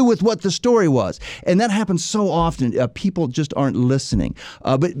nothing to do with what the story was. And that happens so often. People just aren't listening.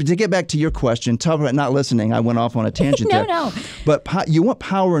 But to get back to your question, talk about not listening. I went off on a tangent there. No. But you want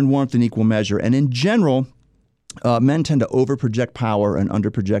power and warmth in equal measure. And in general, men tend to overproject power and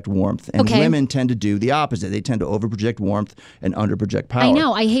underproject warmth, and women tend to do the opposite. They tend to overproject warmth and underproject power. I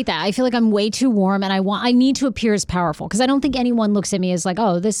know. I hate that. I feel like I'm way too warm, and I need to appear as powerful because I don't think anyone looks at me as like,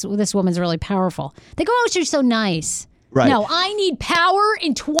 oh, this woman's really powerful. They go, oh, she's so nice. Right. No, I need power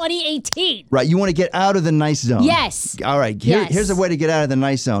in 2018. Right. You want to get out of the nice zone. Yes. All right. Here's a way to get out of the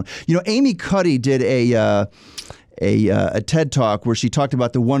nice zone. Amy Cuddy did a TED Talk where she talked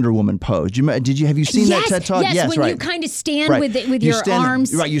about the Wonder Woman pose. Have you seen that TED Talk? Yes, when you kind of stand with your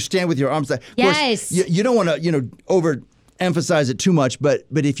arms. Right, you stand with your arms. Yes. Of course, you don't want to, overemphasize it too much, but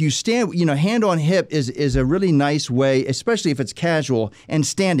if you stand, hand on hip is a really nice way, especially if it's casual and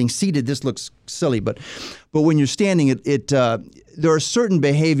standing. Seated, this looks silly, but when you're standing, there are certain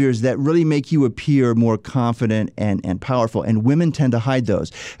behaviors that really make you appear more confident and powerful, and women tend to hide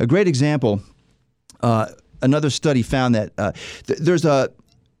those. A great example, another study found that there's a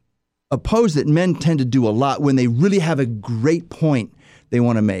pose that men tend to do a lot when they really have a great point they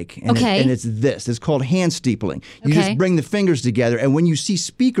want to make. And it's this. It's called hand steepling. You just bring the fingers together, and when you see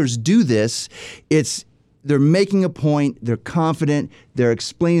speakers do this, it's they're making a point, they're confident, they're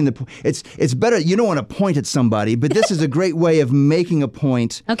explaining the point. It's better, you don't want to point at somebody, but this is a great way of making a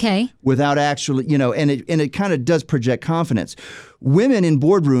point without actually, and it kind of does project confidence. Women in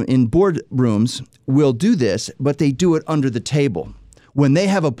boardrooms will do this, but they do it under the table. When they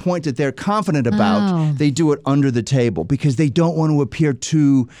have a point that they're confident about, they do it under the table because they don't want to appear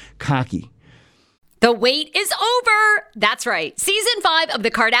too cocky. The wait is over. That's right. Season 5 of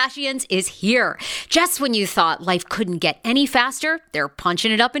The Kardashians is here. Just when you thought life couldn't get any faster, they're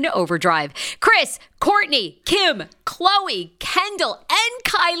punching it up into overdrive. Kris, Kourtney, Kim, Khloe, Kendall, and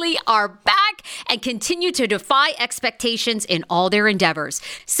Kylie are back and continue to defy expectations in all their endeavors.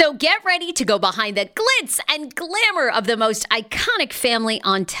 So get ready to go behind the glitz and glamour of the most iconic family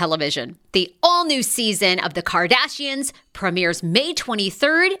on television. The all-new season of The Kardashians premieres May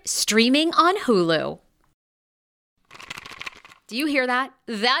 23rd, streaming on Hulu. Do you hear that?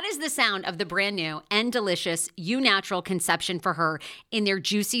 That is the sound of the brand new and delicious Eu Natural Conception for Her in their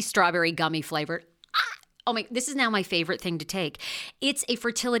juicy strawberry gummy flavor. Oh my, this is now my favorite thing to take. It's a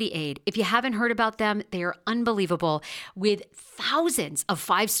fertility aid. If you haven't heard about them, they are unbelievable with thousands of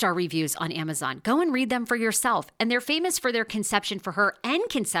 5-star reviews on Amazon. Go and read them for yourself. And they're famous for their Conception for Her and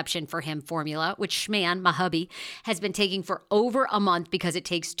Conception for Him formula, which Schman, my hubby, has been taking for over a month because it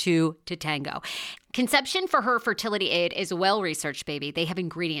takes 2 to tango. Conception for Her fertility aid is well-researched, baby. They have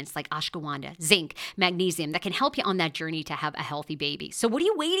ingredients like ashwagandha, zinc, magnesium that can help you on that journey to have a healthy baby. So what are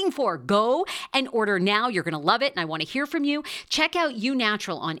you waiting for? Go and order now. You're going to love it, and I want to hear from you. Check out Eu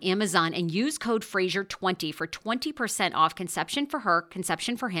Natural on Amazon and use code Fraser20 for 20% off Conception for Her,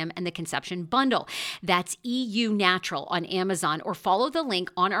 Conception for Him, and the Conception Bundle. That's EU Natural on Amazon, or follow the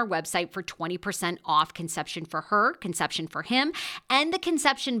link on our website for 20% off Conception for Her, Conception for Him, and the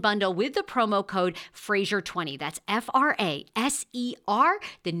Conception Bundle with the promo code Fraser20. That's Fraser,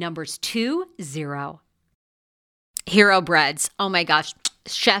 the numbers 20. Hero Breads. Oh my gosh.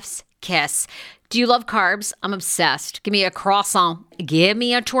 Chef's kiss. Do you love carbs? I'm obsessed. Give me a croissant. Give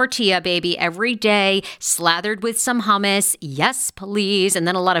me a tortilla, baby, every day, slathered with some hummus. Yes, please. And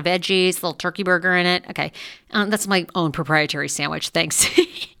then a lot of veggies, a little turkey burger in it. Okay. That's my own proprietary sandwich. Thanks.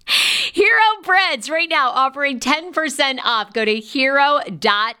 Hero Breads right now offering 10% off. Go to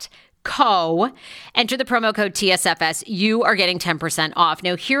hero.co. Enter the promo code TSFS. You are getting 10% off.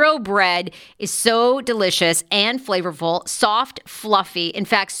 Now, Hero Bread is so delicious and flavorful, soft, fluffy. In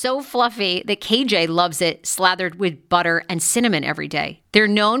fact, so fluffy that KJ loves it slathered with butter and cinnamon every day. They're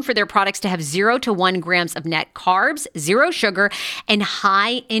known for their products to have 0 to 1 grams of net carbs, 0 sugar, and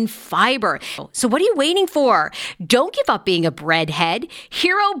high in fiber. So what are you waiting for? Don't give up being a breadhead.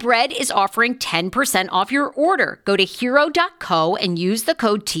 Hero Bread is offering 10% off your order. Go to hero.co and use the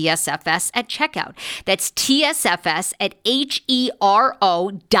code TSFS at checkout. That's TSFS at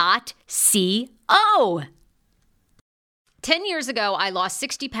HERO.CO. 10 years ago, I lost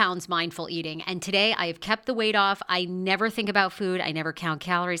 60 pounds mindful eating, and today I have kept the weight off. I never think about food. I never count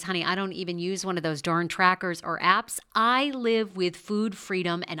calories. Honey, I don't even use one of those darn trackers or apps. I live with food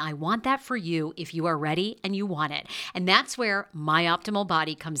freedom, and I want that for you if you are ready and you want it. And that's where My Optimal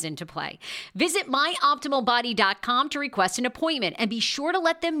Body comes into play. Visit myoptimalbody.com to request an appointment, and be sure to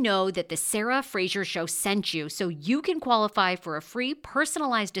let them know that the Sarah Fraser Show sent you so you can qualify for a free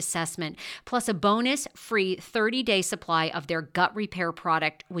personalized assessment plus a bonus free 30-day supply of their gut repair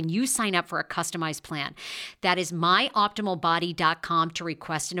product when you sign up for a customized plan. That is myoptimalbody.com to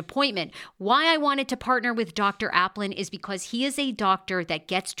request an appointment. Why I wanted to partner with Dr. Applin is because he is a doctor that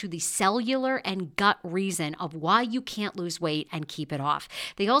gets to the cellular and gut reason of why you can't lose weight and keep it off.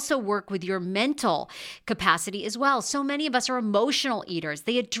 They also work with your mental capacity as well. So many of us are emotional eaters.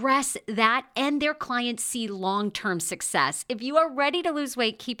 They address that, and their clients see long-term success. If you are ready to lose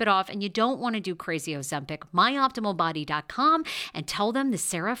weight, keep it off, and you don't want to do crazy Ozempic, myoptimalbody.com and tell them the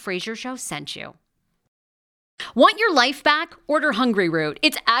Sarah Fraser Show sent you. Want your life back? Order Hungryroot.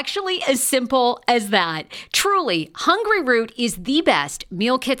 It's actually as simple as that. Truly, Hungryroot is the best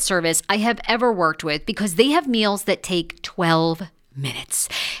meal kit service I have ever worked with because they have meals that take 12 minutes.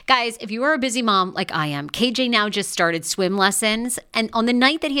 Guys, if you are a busy mom like I am, KJ now just started swim lessons. And on the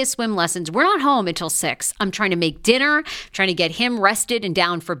night that he has swim lessons, we're not home until 6. I'm trying to make dinner, trying to get him rested and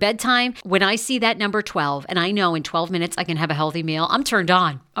down for bedtime. When I see that number 12, and I know in 12 minutes I can have a healthy meal, I'm turned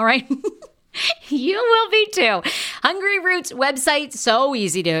on. All right? You will be too. Hungryroot's website, so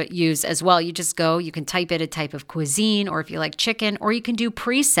easy to use as well. You just go, you can type in a type of cuisine, or if you like chicken, or you can do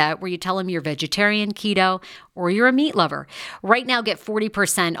preset where you tell them you're vegetarian, keto, or you're a meat lover. Right now, get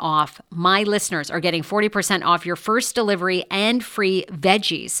 40% off. My listeners are getting 40% off your first delivery and free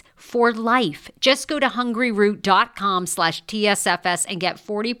veggies for life. Just go to hungryroot.com/TSFS and get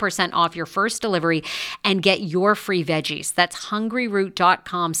 40% off your first delivery and get your free veggies. That's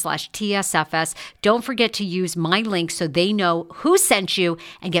hungryroot.com/TSFS. Don't forget to use my link so they know who sent you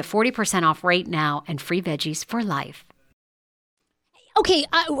and get 40% off right now and free veggies for life. Okay,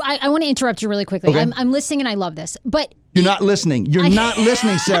 I want to interrupt you really quickly. Okay. I'm listening and I love this, but You're not listening. You're not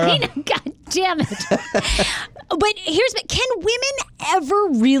listening, Sarah. I know, God damn it. But can women ever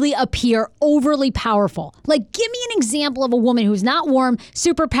really appear overly powerful? Like, give me an example of a woman who's not warm,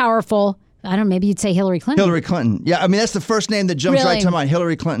 super powerful. I don't know, maybe you'd say Hillary Clinton. Hillary Clinton. Yeah, I mean, that's the first name that jumps right to mind,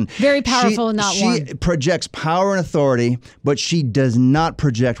 Hillary Clinton. Very powerful, not warm. She projects power and authority, but she does not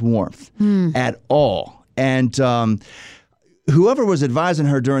project warmth at all. And whoever was advising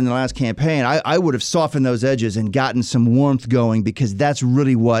her during the last campaign, I would have softened those edges and gotten some warmth going, because that's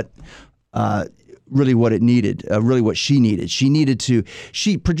really what it needed, really what she needed.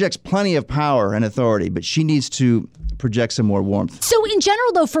 She projects plenty of power and authority, but she needs to project some more warmth. So in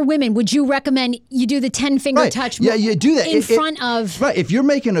general, though, for women, would you recommend you do the 10-finger touch? Yeah, you do that in front of. Right. If you're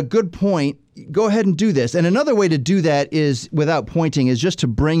making a good point, go ahead and do this. And another way to do that is without pointing, is just to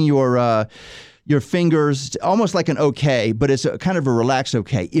bring your fingers almost like an okay, but it's a kind of a relaxed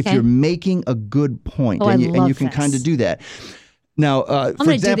okay. If you're making a good point, and you can kind of do that. Now, I'm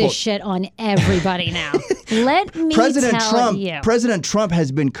going to do this shit on everybody now. Let me tell you. President Trump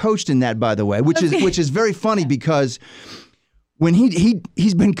has been coached in that, by the way, which is very funny, because when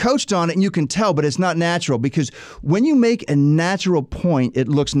he's been coached on it, and you can tell, but it's not natural, because when you make a natural point, it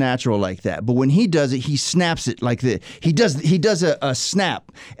looks natural like that. But when he does it, he snaps it like this. He does a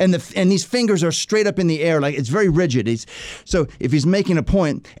snap, and these fingers are straight up in the air, like it's very rigid. So if he's making a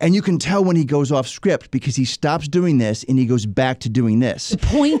point, and you can tell when he goes off script, because he stops doing this and he goes back to doing this,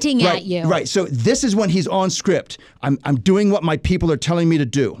 pointing at you. Right. So this is when he's on script. I'm doing what my people are telling me to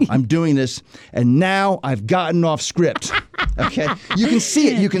do. I'm doing this, and now I've gotten off script. Okay, you can see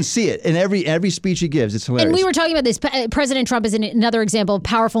it. You can see it in every speech he gives. It's hilarious. And we were talking about this. President Trump is another example of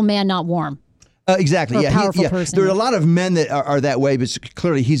powerful man, not warm. Exactly. Yeah. Powerful person. There are a lot of men that are that way, but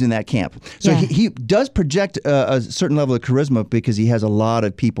clearly he's in that camp. So he does project a certain level of charisma, because he has a lot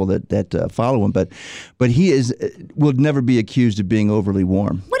of people that follow him. But he will never be accused of being overly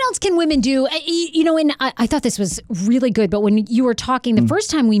warm. What else can women do? And I thought this was really good, but when you were talking the first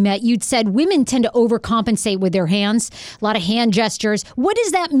time we met, you'd said women tend to overcompensate with their hands, a lot of hand gestures. What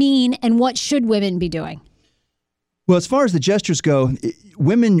does that mean, and what should women be doing? Well, as far as the gestures go,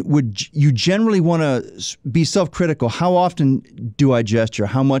 you generally want to be self-critical. How often do I gesture?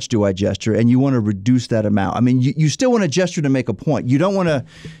 How much do I gesture? And you want to reduce that amount. I mean, you still want to gesture to make a point. You don't want to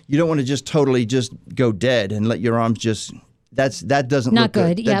just totally just go dead and let your arms just. That doesn't not look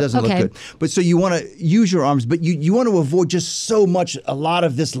good. That doesn't look good. But so you want to use your arms, but you want to avoid just a lot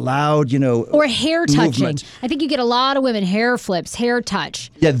of this loud, or hair touching. Movement. I think you get a lot of women hair flips, hair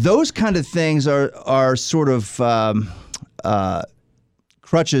touch. Yeah, those kind of things are sort of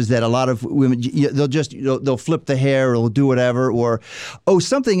crutches that a lot of women, they'll flip the hair, or they'll do whatever, or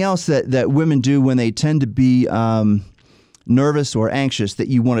something else that women do when they tend to be nervous or anxious that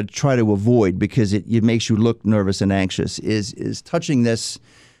you want to try to avoid, because it makes you look nervous and anxious, is touching this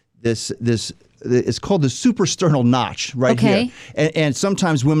it's called the suprasternal notch right here. And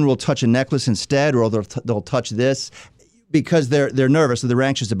sometimes women will touch a necklace instead, or they'll touch this, because they're nervous or they're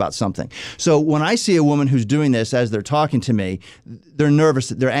anxious about something. So when I see a woman who's doing this as they're talking to me, they're nervous,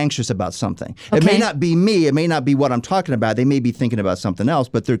 they're anxious about something. It may not be me, it may not be what I'm talking about. They may be thinking about something else,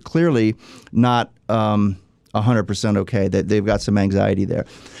 but they're clearly not 100% okay. That they've got some anxiety there.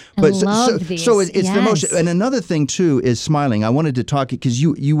 But so it's the emotion. And another thing too is smiling. I wanted to talk, because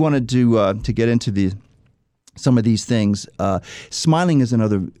you wanted to get into some of these things. Smiling is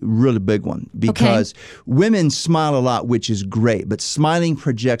another really big one, because women smile a lot, which is great, but smiling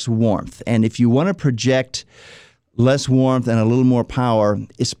projects warmth. And if you want to project less warmth and a little more power,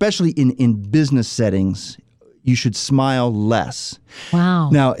 especially in business settings, you should smile less. Wow.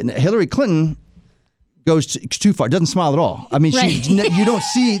 Now, Hillary Clinton goes too far. Doesn't smile at all. I mean, you don't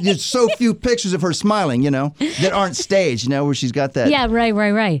see. There's so few pictures of her smiling, that aren't staged. Where she's got that. Yeah,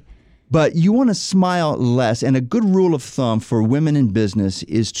 right. But you want to smile less. And a good rule of thumb for women in business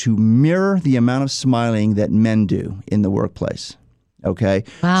is to mirror the amount of smiling that men do in the workplace. Okay?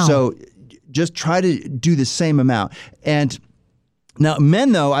 Wow. So just try to do the same amount. And now,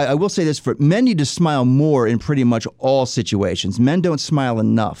 men, though, I will say this, men need to smile more in pretty much all situations. Men don't smile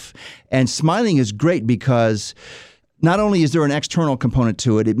enough. And smiling is great, because not only is there an external component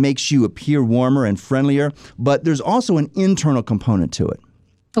to it, it makes you appear warmer and friendlier, but there's also an internal component to it.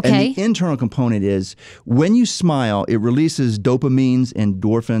 Okay. And the internal component is when you smile, it releases dopamines,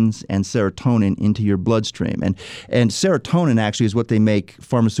 endorphins, and serotonin into your bloodstream. And serotonin actually is what they make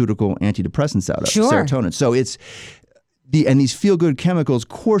pharmaceutical antidepressants out of. Sure. Serotonin. So it's and these feel-good chemicals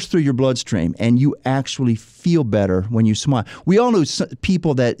course through your bloodstream, and you actually feel better when you smile. We all know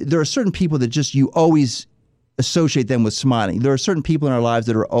people there are certain people that just you always associate them with smiling. There are certain people in our lives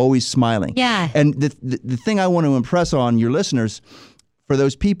that are always smiling. Yeah. And the thing I want to impress on your listeners, for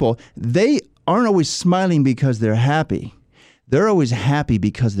those people, they aren't always smiling because they're happy. They're always happy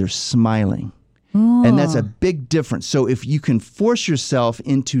because they're smiling. Ooh. And that's a big difference. So if you can force yourself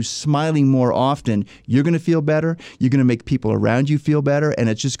into smiling more often, you're going to feel better. You're going to make people around you feel better, and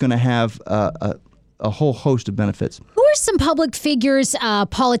it's just going to have a whole host of benefits. Who are some public figures,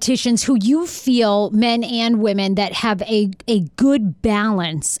 politicians who you feel, men and women, that have a good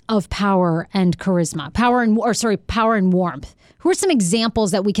balance of power and charisma, power and warmth? Who are some examples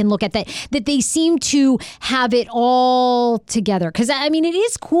that we can look at that they seem to have it all together? Because, I mean, it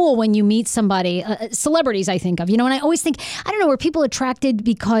is cool when you meet somebody, celebrities I think of, and I always think, I don't know, are people attracted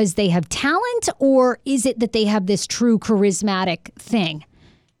because they have talent, or is it that they have this true charismatic thing?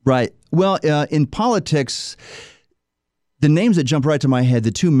 Right. Well, in politics, the names that jump right to my head, the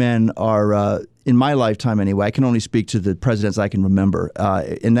two men are, in my lifetime anyway, I can only speak to the presidents I can remember,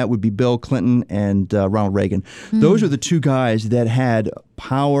 and that would be Bill Clinton and Ronald Reagan. Those are the two guys that had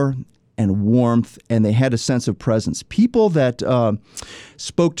power and warmth, and they had a sense of presence. People that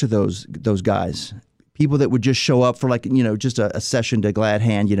spoke to those guys. People that would just show up for just a session to glad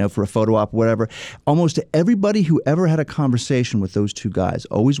hand, for a photo op, whatever. Almost everybody who ever had a conversation with those two guys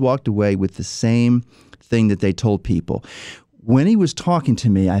always walked away with the same thing that they told people. When he was talking to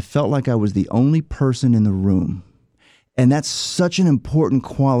me, I felt like I was the only person in the room. And that's such an important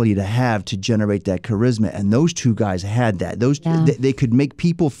quality to have to generate that charisma. And those two guys had that. They could make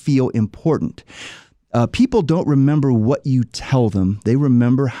people feel important. People don't remember what you tell them. They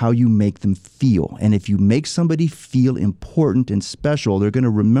remember how you make them feel. And if you make somebody feel important and special, they're going to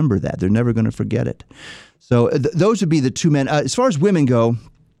remember that. They're never going to forget it. So those would be the two men. As far as women go,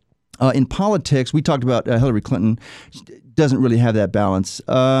 in politics, we talked about Hillary Clinton. Doesn't really have that balance.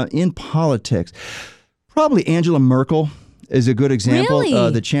 In politics, probably Angela Merkel is a good example.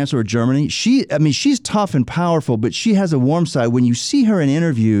 Really? The Chancellor of Germany. She's tough and powerful, but she has a warm side. When you see her in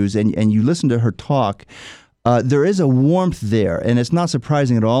interviews and you listen to her talk, there is a warmth there, and it's not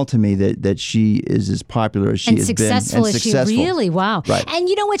surprising at all to me that she is as popular as she has been. And successful as she really? Wow. Right. And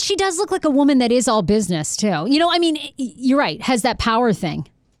you know what? She does look like a woman that is all business, too. You're right, has that power thing.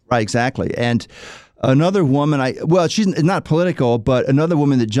 Right, exactly. And another woman, she's not political, but another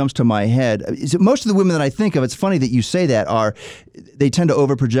woman that jumps to my head. Most of the women that I think of, it's funny that you say that, they tend to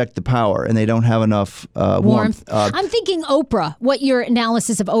overproject the power and they don't have enough warmth. I'm thinking Oprah, what your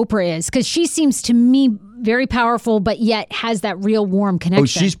analysis of Oprah is, because she seems to me very powerful, but yet has that real warm connection. Oh,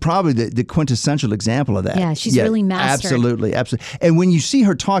 she's probably the quintessential example of that. Yeah, she's really mastered. Absolutely. And when you see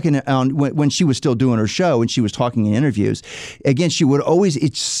her talking when she was still doing her show and she was talking in interviews, again, she would always,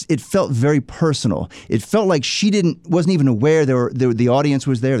 it felt very personal. It felt like she wasn't even aware the audience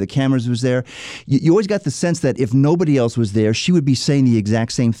was there, the cameras was there. You always got the sense that if nobody else was there, she would be saying the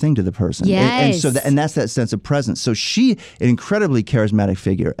exact same thing to the person. Yes. And that's that sense of presence. So she, an incredibly charismatic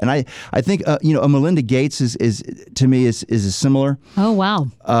figure. And I think, a Melinda Gates is to me is similar. Oh,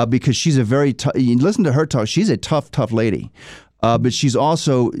 wow. Because she's a very you listen to her talk, she's a tough lady. But she's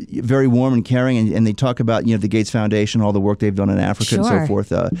also very warm and caring, and they talk about the Gates Foundation, all the work they've done in Africa and so forth.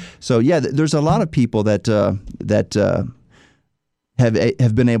 There's a lot of people that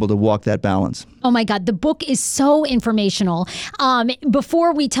have been able to walk that balance. Oh my God, the book is so informational.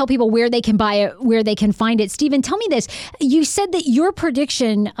 Before we tell people where they can buy it, where they can find it, Stephen, tell me this. You said that your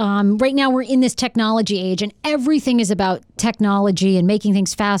prediction, right now we're in this technology age and everything is about technology and making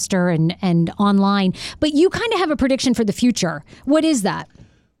things faster and online, but you kind of have a prediction for the future. What is that?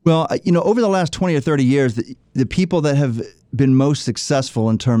 Well, over the last 20 or 30 years, the people that have been most successful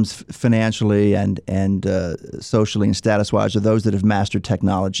in terms financially and socially and status-wise are those that have mastered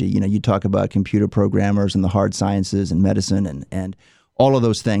technology. You talk about computer programmers and the hard sciences and medicine and all of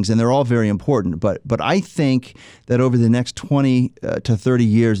those things, and they're all very important. But I think that over the next 20 to 30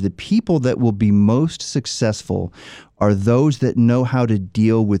 years, the people that will be most successful are those that know how to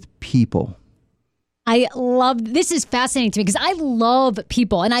deal with people. I love, this is fascinating to me because I love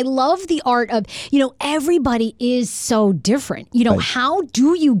people and I love the art of, everybody is so different. How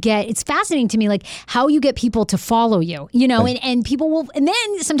do you get, it's fascinating to me, like how you get people to follow you, and people will, and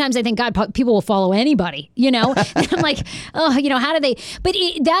then sometimes I think, God, people will follow anybody, and I'm like, oh, how do they, but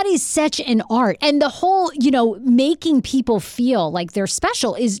that is such an art. And the whole, making people feel like they're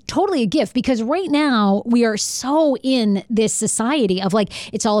special is totally a gift because right now we are so in this society of like,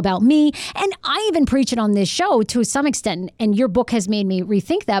 it's all about me. And I even preach it on this show to some extent, and your book has made me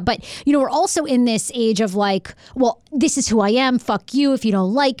rethink that. But, we're also in this age of like, well, this is who I am. Fuck you if you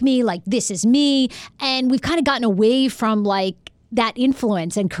don't like me. Like, this is me. And we've kind of gotten away from like that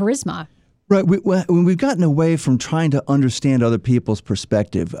influence and charisma. Right. We've gotten away from trying to understand other people's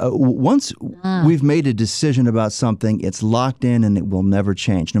perspective. Once we've made a decision about something, it's locked in and it will never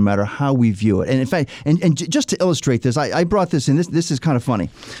change, no matter how we view it. And in fact, and just to illustrate this, I brought this in. This is kind of funny.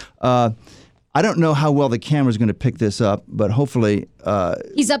 I don't know how well the camera's going to pick this up, but hopefully...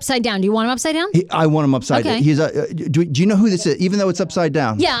 he's upside down. Do you want him upside down? I want him upside down. He's, do you know who this is, even though it's upside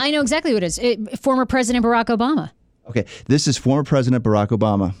down? Yeah, I know exactly what it is. Former President Barack Obama. Okay, this is former President Barack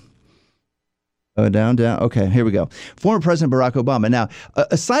Obama. Down. Okay, here we go. Former President Barack Obama. Now,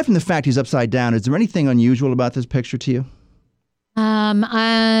 aside from the fact he's upside down, is there anything unusual about this picture to you?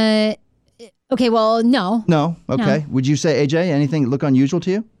 Okay, well, no. No? Okay. No. Would you say, AJ, anything look unusual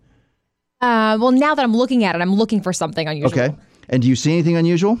to you? Well, now that I'm looking at it, I'm looking for something unusual. Okay. And do you see anything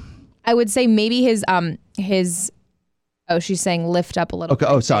unusual? I would say maybe his oh, she's saying lift up a little bit.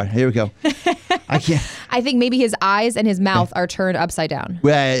 Oh, sorry. Here we go. I can't. I think maybe his eyes and his mouth are turned upside down.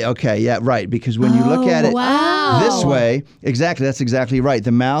 Well, okay. Yeah, right. Because when you look at it this way, exactly, that's exactly right.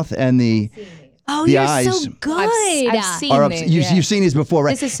 The mouth and the you're eyes so good. I've seen these. You've seen these before,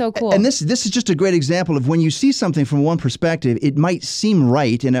 right? This is so cool. And this is just a great example of when you see something from one perspective, it might seem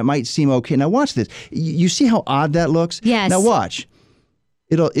right and it might seem okay. Now watch this. You see how odd that looks? Yes. Now watch.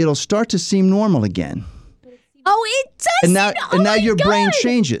 It'll start to seem normal again. Oh, it does. And now your brain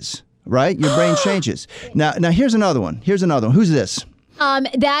changes, right? Your brain changes. Now here's another one. Who's this?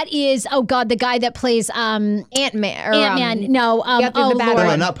 That is, oh God, the guy that plays Ant-Man. Ant-Man. No, Lord.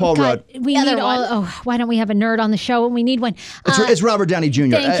 No, not Paul Rudd. We need why don't we have a nerd on the show when we need one? It's Robert Downey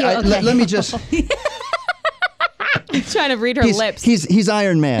Jr. Thank you. Okay. Let me just... I'm trying to read her lips. He's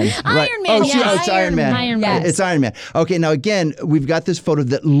Iron Man. Right? Iron Man. It's Iron Man. Iron Man. It's Iron Man. Okay, now again, we've got this photo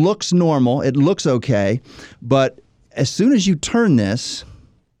that looks normal. It looks okay. But as soon as you turn this...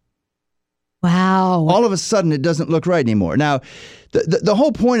 Wow. All of a sudden, it doesn't look right anymore. Now, the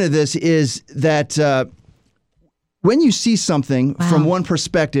whole point of this is that when you see something from one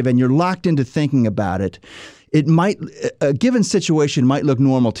perspective and you're locked into thinking about it, a given situation might look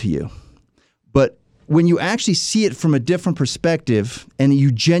normal to you. But when you actually see it from a different perspective and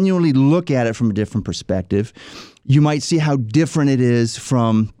you genuinely look at it from a different perspective, you might see how different it is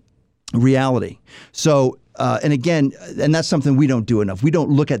from reality. So, and again, and that's something we don't do enough. We don't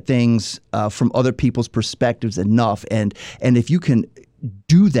look at things from other people's perspectives enough. And if you can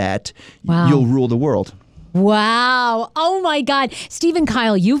do that, you'll rule the world. Wow. Oh my God. Stephen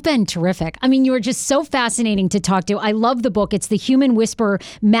Kyle, you've been terrific. I mean, you are just so fascinating to talk to. I love the book. It's The Human Whisperer,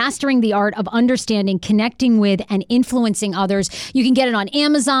 Mastering the Art of Understanding, Connecting with, and Influencing Others. You can get it on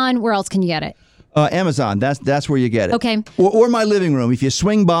Amazon. Where else can you get it? Amazon. That's where you get it. Okay. Or my living room. If you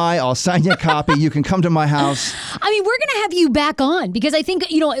swing by, I'll sign you a copy. You can come to my house. I mean, we're going to have you back on because I think,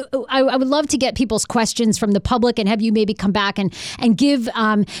 I would love to get people's questions from the public and have you maybe come back and give,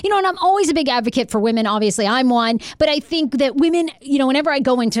 and I'm always a big advocate for women. Obviously, I'm one. But I think that women, whenever I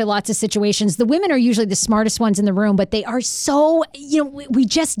go into lots of situations, the women are usually the smartest ones in the room, but they are so, we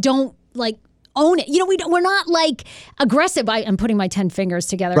just don't own it. We're not like aggressive. I'm putting my 10 fingers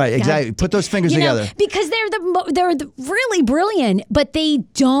together. Right, exactly. Put those fingers together. Because they're really brilliant, but they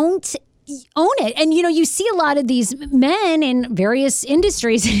don't own it. And you see a lot of these men in various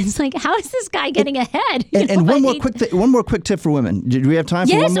industries, and it's like, how is this guy getting ahead? And one more quick tip for women. Do we have time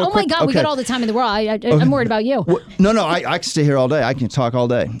for one more? Yes. Oh my God, we got all the time in the world. I'm worried about you. Well, no, I can stay here all day. I can talk all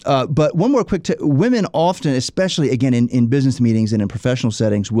day. But one more quick tip. Women often, especially again in business meetings and in professional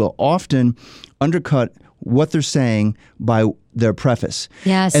settings, will often undercut what they're saying by their preface.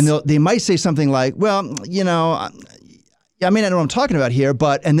 Yes. And they might say something like, well, I mean, I know what I'm talking about here,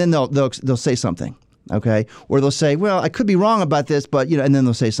 and then they'll say something, okay? Or they'll say, well, I could be wrong about this, but, and then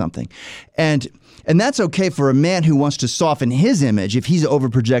they'll say something. And that's okay for a man who wants to soften his image. If he's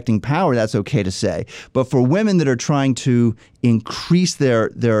over-projecting power, that's okay to say. But for women that are trying to increase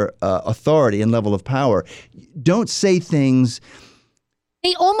their authority and level of power, don't say things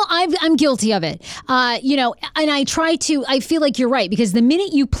I'm guilty of it, and I feel like you're right, because the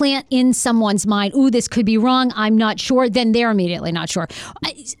minute you plant in someone's mind, ooh, this could be wrong, I'm not sure, then they're immediately not sure.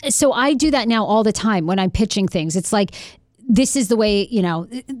 So I do that now all the time when I'm pitching things. It's like, this is the way,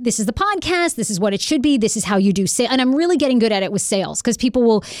 this is the podcast. This is what it should be. This is how you do sales. And I'm really getting good at it with sales, because people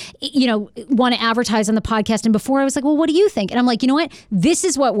will, want to advertise on the podcast. And before I was like, well, what do you think? And I'm like, you know what? This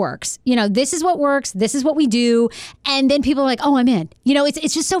is what works. This is what works. This is what we do. And then people are like, oh, I'm in.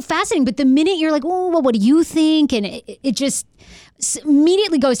 It's just so fascinating. But the minute you're like, oh, well, what do you think? And it just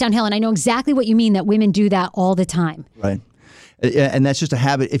immediately goes downhill. And I know exactly what you mean, that women do that all the time. Right. And that's just a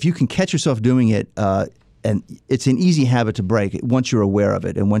habit. If you can catch yourself doing it, and it's an easy habit to break once you're aware of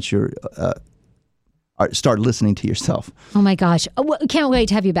it, and once you're start listening to yourself. Oh my gosh. Can't wait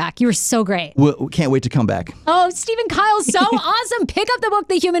to have you back. You were so great. We can't wait to come back. Oh, Stephen Kyle's so awesome. Pick up the book,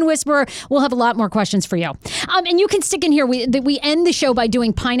 The Human Whisperer. We'll have a lot more questions for you. And you can stick in here. We end the show by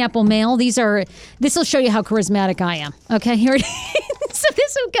doing Pineapple Mail. This will show you how charismatic I am. Okay, here it is. So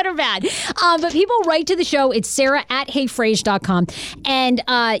this is good or bad. But people write to the show. It's sarah@heyfrase.com. And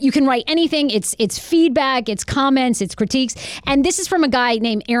you can write anything. It's feedback, it's comments, it's critiques. And this is from a guy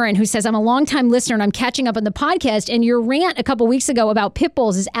named Aaron, who says, I'm a longtime listener and I'm catching up on the podcast. And your rant a couple weeks ago about pit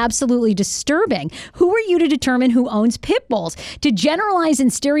bulls is absolutely disturbing. Who are you to determine who owns pit bulls? To generalize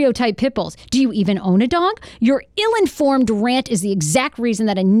and stereotype pit bulls. Do you even own a dog? Your ill-informed rant is the exact reason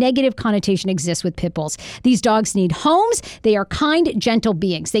that a negative connotation exists with pit bulls. These dogs need homes. They are kind, gentle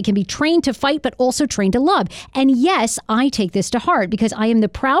beings. They can be trained to fight, but also trained to love. And yes, I take this to heart, because I am the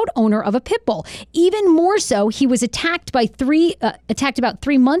proud owner of a pit bull. Even more so, he was attacked about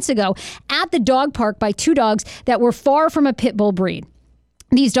 3 months ago at the dog park by 2 dogs that were far from a pit bull breed.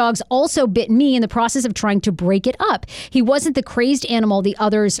 These dogs also bit me in the process of trying to break it up. He wasn't the crazed animal the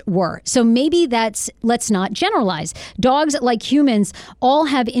others were. So maybe let's not generalize. Dogs, like humans, all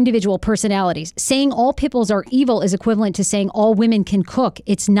have individual personalities. Saying all pit bulls are evil is equivalent to saying all women can cook.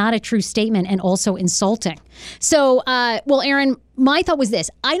 It's not a true statement, and also insulting. So, Aaron, my thought was this.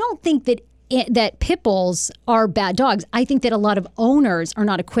 I don't think that pit bulls are bad dogs. I think that a lot of owners are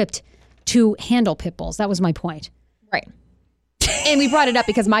not equipped to handle pit bulls. That was my point. Right. And we brought it up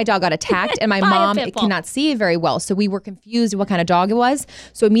because my dog got attacked and my mom cannot see very well. So we were confused what kind of dog it was.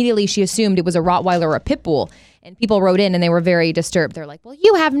 So immediately she assumed it was a Rottweiler or a pit bull. And people wrote in and they were very disturbed. They're like, well,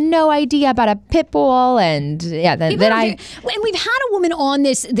 you have no idea about a pit bull. And yeah, and we've had a woman on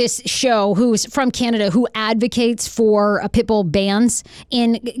this show who's from Canada who advocates for pit bull bans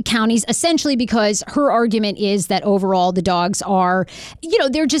in counties, essentially because her argument is that overall the dogs are,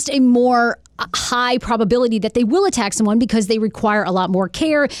 they're just a more high probability that they will attack someone because they require a lot more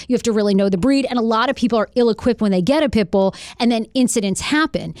care. You have to really know the breed. And a lot of people are ill-equipped when they get a pit bull, and then incidents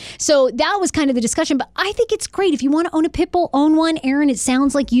happen. So that was kind of the discussion. But I think it's great. If you want to own a pit bull, own one. Aaron, it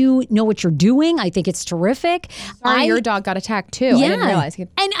sounds like you know what you're doing. I think it's terrific. Sorry, your dog got attacked too. Yeah. I didn't realize. And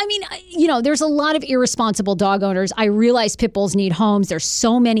I mean, there's a lot of irresponsible dog owners. I realize pit bulls need homes. There's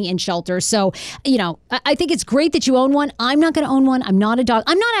so many in shelters. So, I think it's great that you own one. I'm not going to own one. I'm not a dog.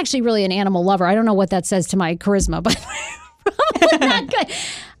 I'm not actually really an animal lover. I don't know what that says to my charisma, but probably not good.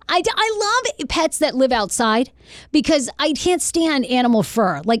 I love pets that live outside because I can't stand animal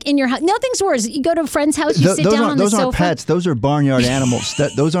fur. Like in your house, nothing's worse. You go to a friend's house, you sit down on the sofa. Those aren't pets. Those are barnyard animals.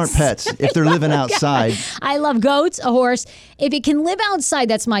 Those aren't pets if they're living outside. I love goats, a horse. If it can live outside,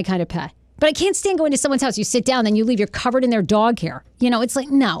 that's my kind of pet. But I can't stand going to someone's house. You sit down, then you leave. You're covered in their dog hair. It's like,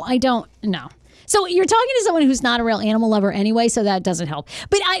 no, I don't. No. So you're talking to someone who's not a real animal lover anyway, so that doesn't help.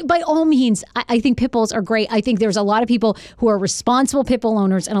 But by all means, I think pit bulls are great. I think there's a lot of people who are responsible pit bull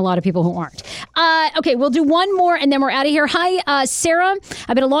owners and a lot of people who aren't. Okay, we'll do one more and then we're out of here. Hi, Sarah.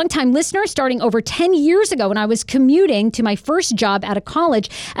 I've been a longtime listener starting over 10 years ago when I was commuting to my first job out of college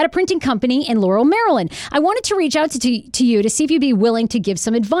at a printing company in Laurel, Maryland. I wanted to reach out to you to see if you'd be willing to give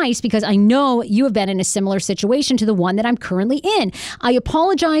some advice because I know you have been in a similar situation to the one that I'm currently in. I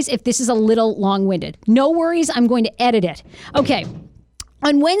apologize if this is a little long-winded. No worries, I'm going to edit it. Okay.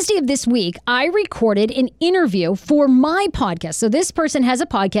 On Wednesday of this week, I recorded an interview for my podcast. So this person has a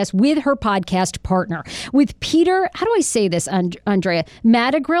podcast with her podcast partner, with Peter, how do I say this, Andrea?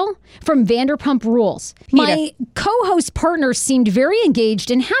 Madagrill from Vanderpump Rules. Peter. My co-host partner seemed very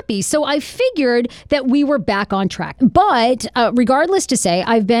engaged and happy, so I figured that we were back on track. But regardless to say,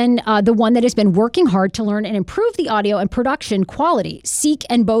 I've been the one that has been working hard to learn and improve the audio and production quality, seek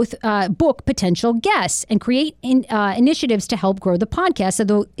and book potential guests, and create initiatives to help grow the podcast podcast,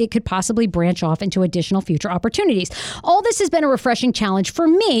 although it could possibly branch off into additional future opportunities. All this has been a refreshing challenge for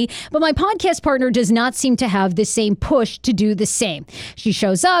me, but my podcast partner does not seem to have the same push to do the same. She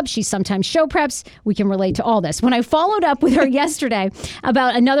shows up, she sometimes show preps. We can relate to all this. When I followed up with her yesterday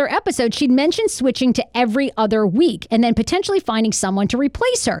about another episode, she'd mentioned switching to every other week and then potentially finding someone to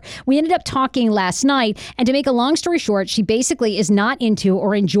replace her. We ended up talking last night, and to make a long story short, she basically is not into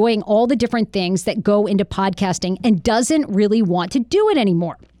or enjoying all the different things that go into podcasting and doesn't really want to do it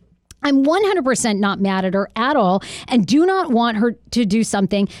anymore. I'm 100% not mad at her at all and do not want her to do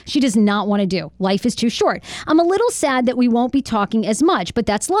something she does not want to do. Life is too short. I'm a little sad that we won't be talking as much, but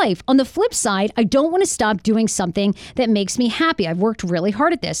that's life. On the flip side, I don't want to stop doing something that makes me happy. I've worked really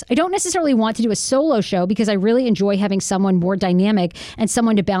hard at this. I don't necessarily want to do a solo show because I really enjoy having someone more dynamic and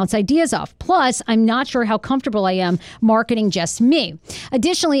someone to bounce ideas off. Plus, I'm not sure how comfortable I am marketing just me.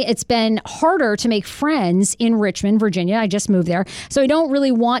 Additionally, it's been harder to make friends in Richmond, Virginia. I just moved there, so I don't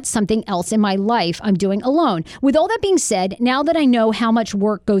really want something else in my life I'm doing alone. With all that being said, now that I know how much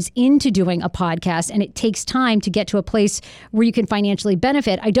work goes into doing a podcast and it takes time to get to a place where you can financially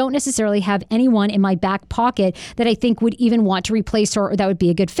benefit, I don't necessarily have anyone in my back pocket that I think would even want to replace her or that would be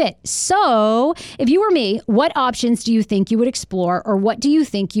a good fit. So if you were me, what options do you think you would explore, or what do you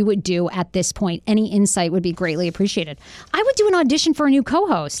think you would do at this point? Any insight would be greatly appreciated. I would do an audition for a new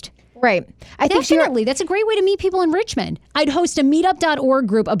co-host. Right. I think Definitely. That's a great way to meet people in Richmond. I'd host a meetup.org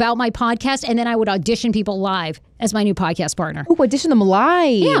group about my podcast, and then I would audition people live as my new podcast partner. Oh, audition them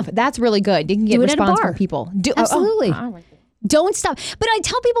live. Yeah. That's really good. You can get response from people. Absolutely. Right. Don't stop. But I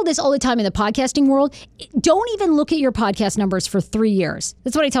tell people this all the time in the podcasting world. Don't even look at your podcast numbers for 3 years.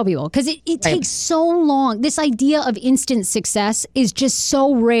 That's what I tell people, because it takes so long. This idea of instant success is just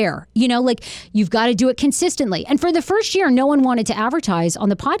so rare. You know, like, you've got to do it consistently. And for the first year, no one wanted to advertise on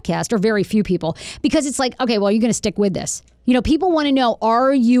the podcast, or very few people, because it's like, okay, well, you're going to stick with this. You know, people want to know,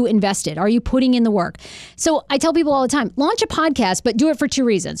 are you invested? Are you putting in the work? So I tell people all the time, launch a podcast, but do it for 2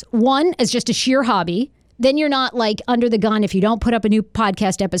 reasons. One, as just a sheer hobby. Then you're not like under the gun if you don't put up a new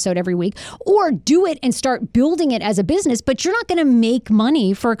podcast episode every week, or do it and start building it as a business, but you're not going to make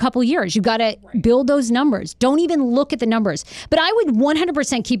money for a couple years. You've got to build those numbers. Don't even look at the numbers. But I would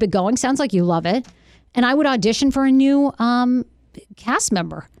 100% keep it going. Sounds like you love it. And I would audition for a new cast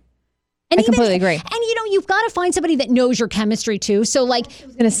member. And I completely agree. And you know, you've got to find somebody that knows your chemistry too. So like, I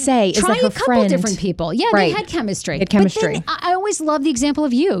was going to say, try is that her a couple friend? Different people. Yeah, Right. they had chemistry. They had chemistry. But then I always love the example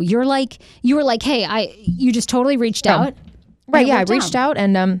of you. You were like, hey, you just totally reached out. Right. Yeah. I reached out,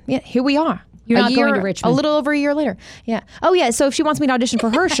 and here we are. You're not going to Richmond. A little over a year later. Yeah. Oh, yeah. So if she wants me to audition for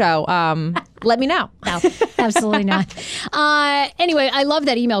her show, let me know. No, absolutely not. Anyway, I love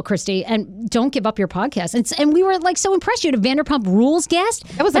that email, Christy, and don't give up your podcast. And we were like so impressed. You had a Vanderpump Rules guest.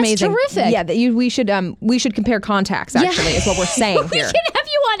 That was amazing. Terrific. Yeah. We should compare contacts. Actually, is what we're saying here. We can have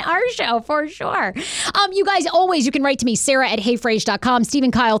you on our show for sure. You guys, always you can write to me, Sarah@heyfrase.com.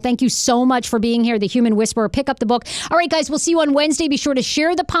 Stephen Kyle, thank you so much for being here. The Human Whisperer. Pick up the book. All right, guys, we'll see you on Wednesday. Be sure to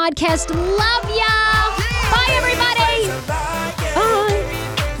share the podcast. Love ya. Bye, everybody. Bye.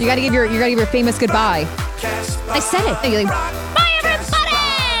 You got to give your famous goodbye. I said it. You're like, bye, everybody.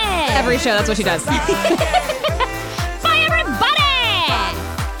 Every show, that's what she does. Bye, everybody.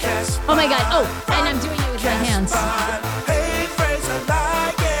 Oh my God. Oh, and I'm doing it with my hands.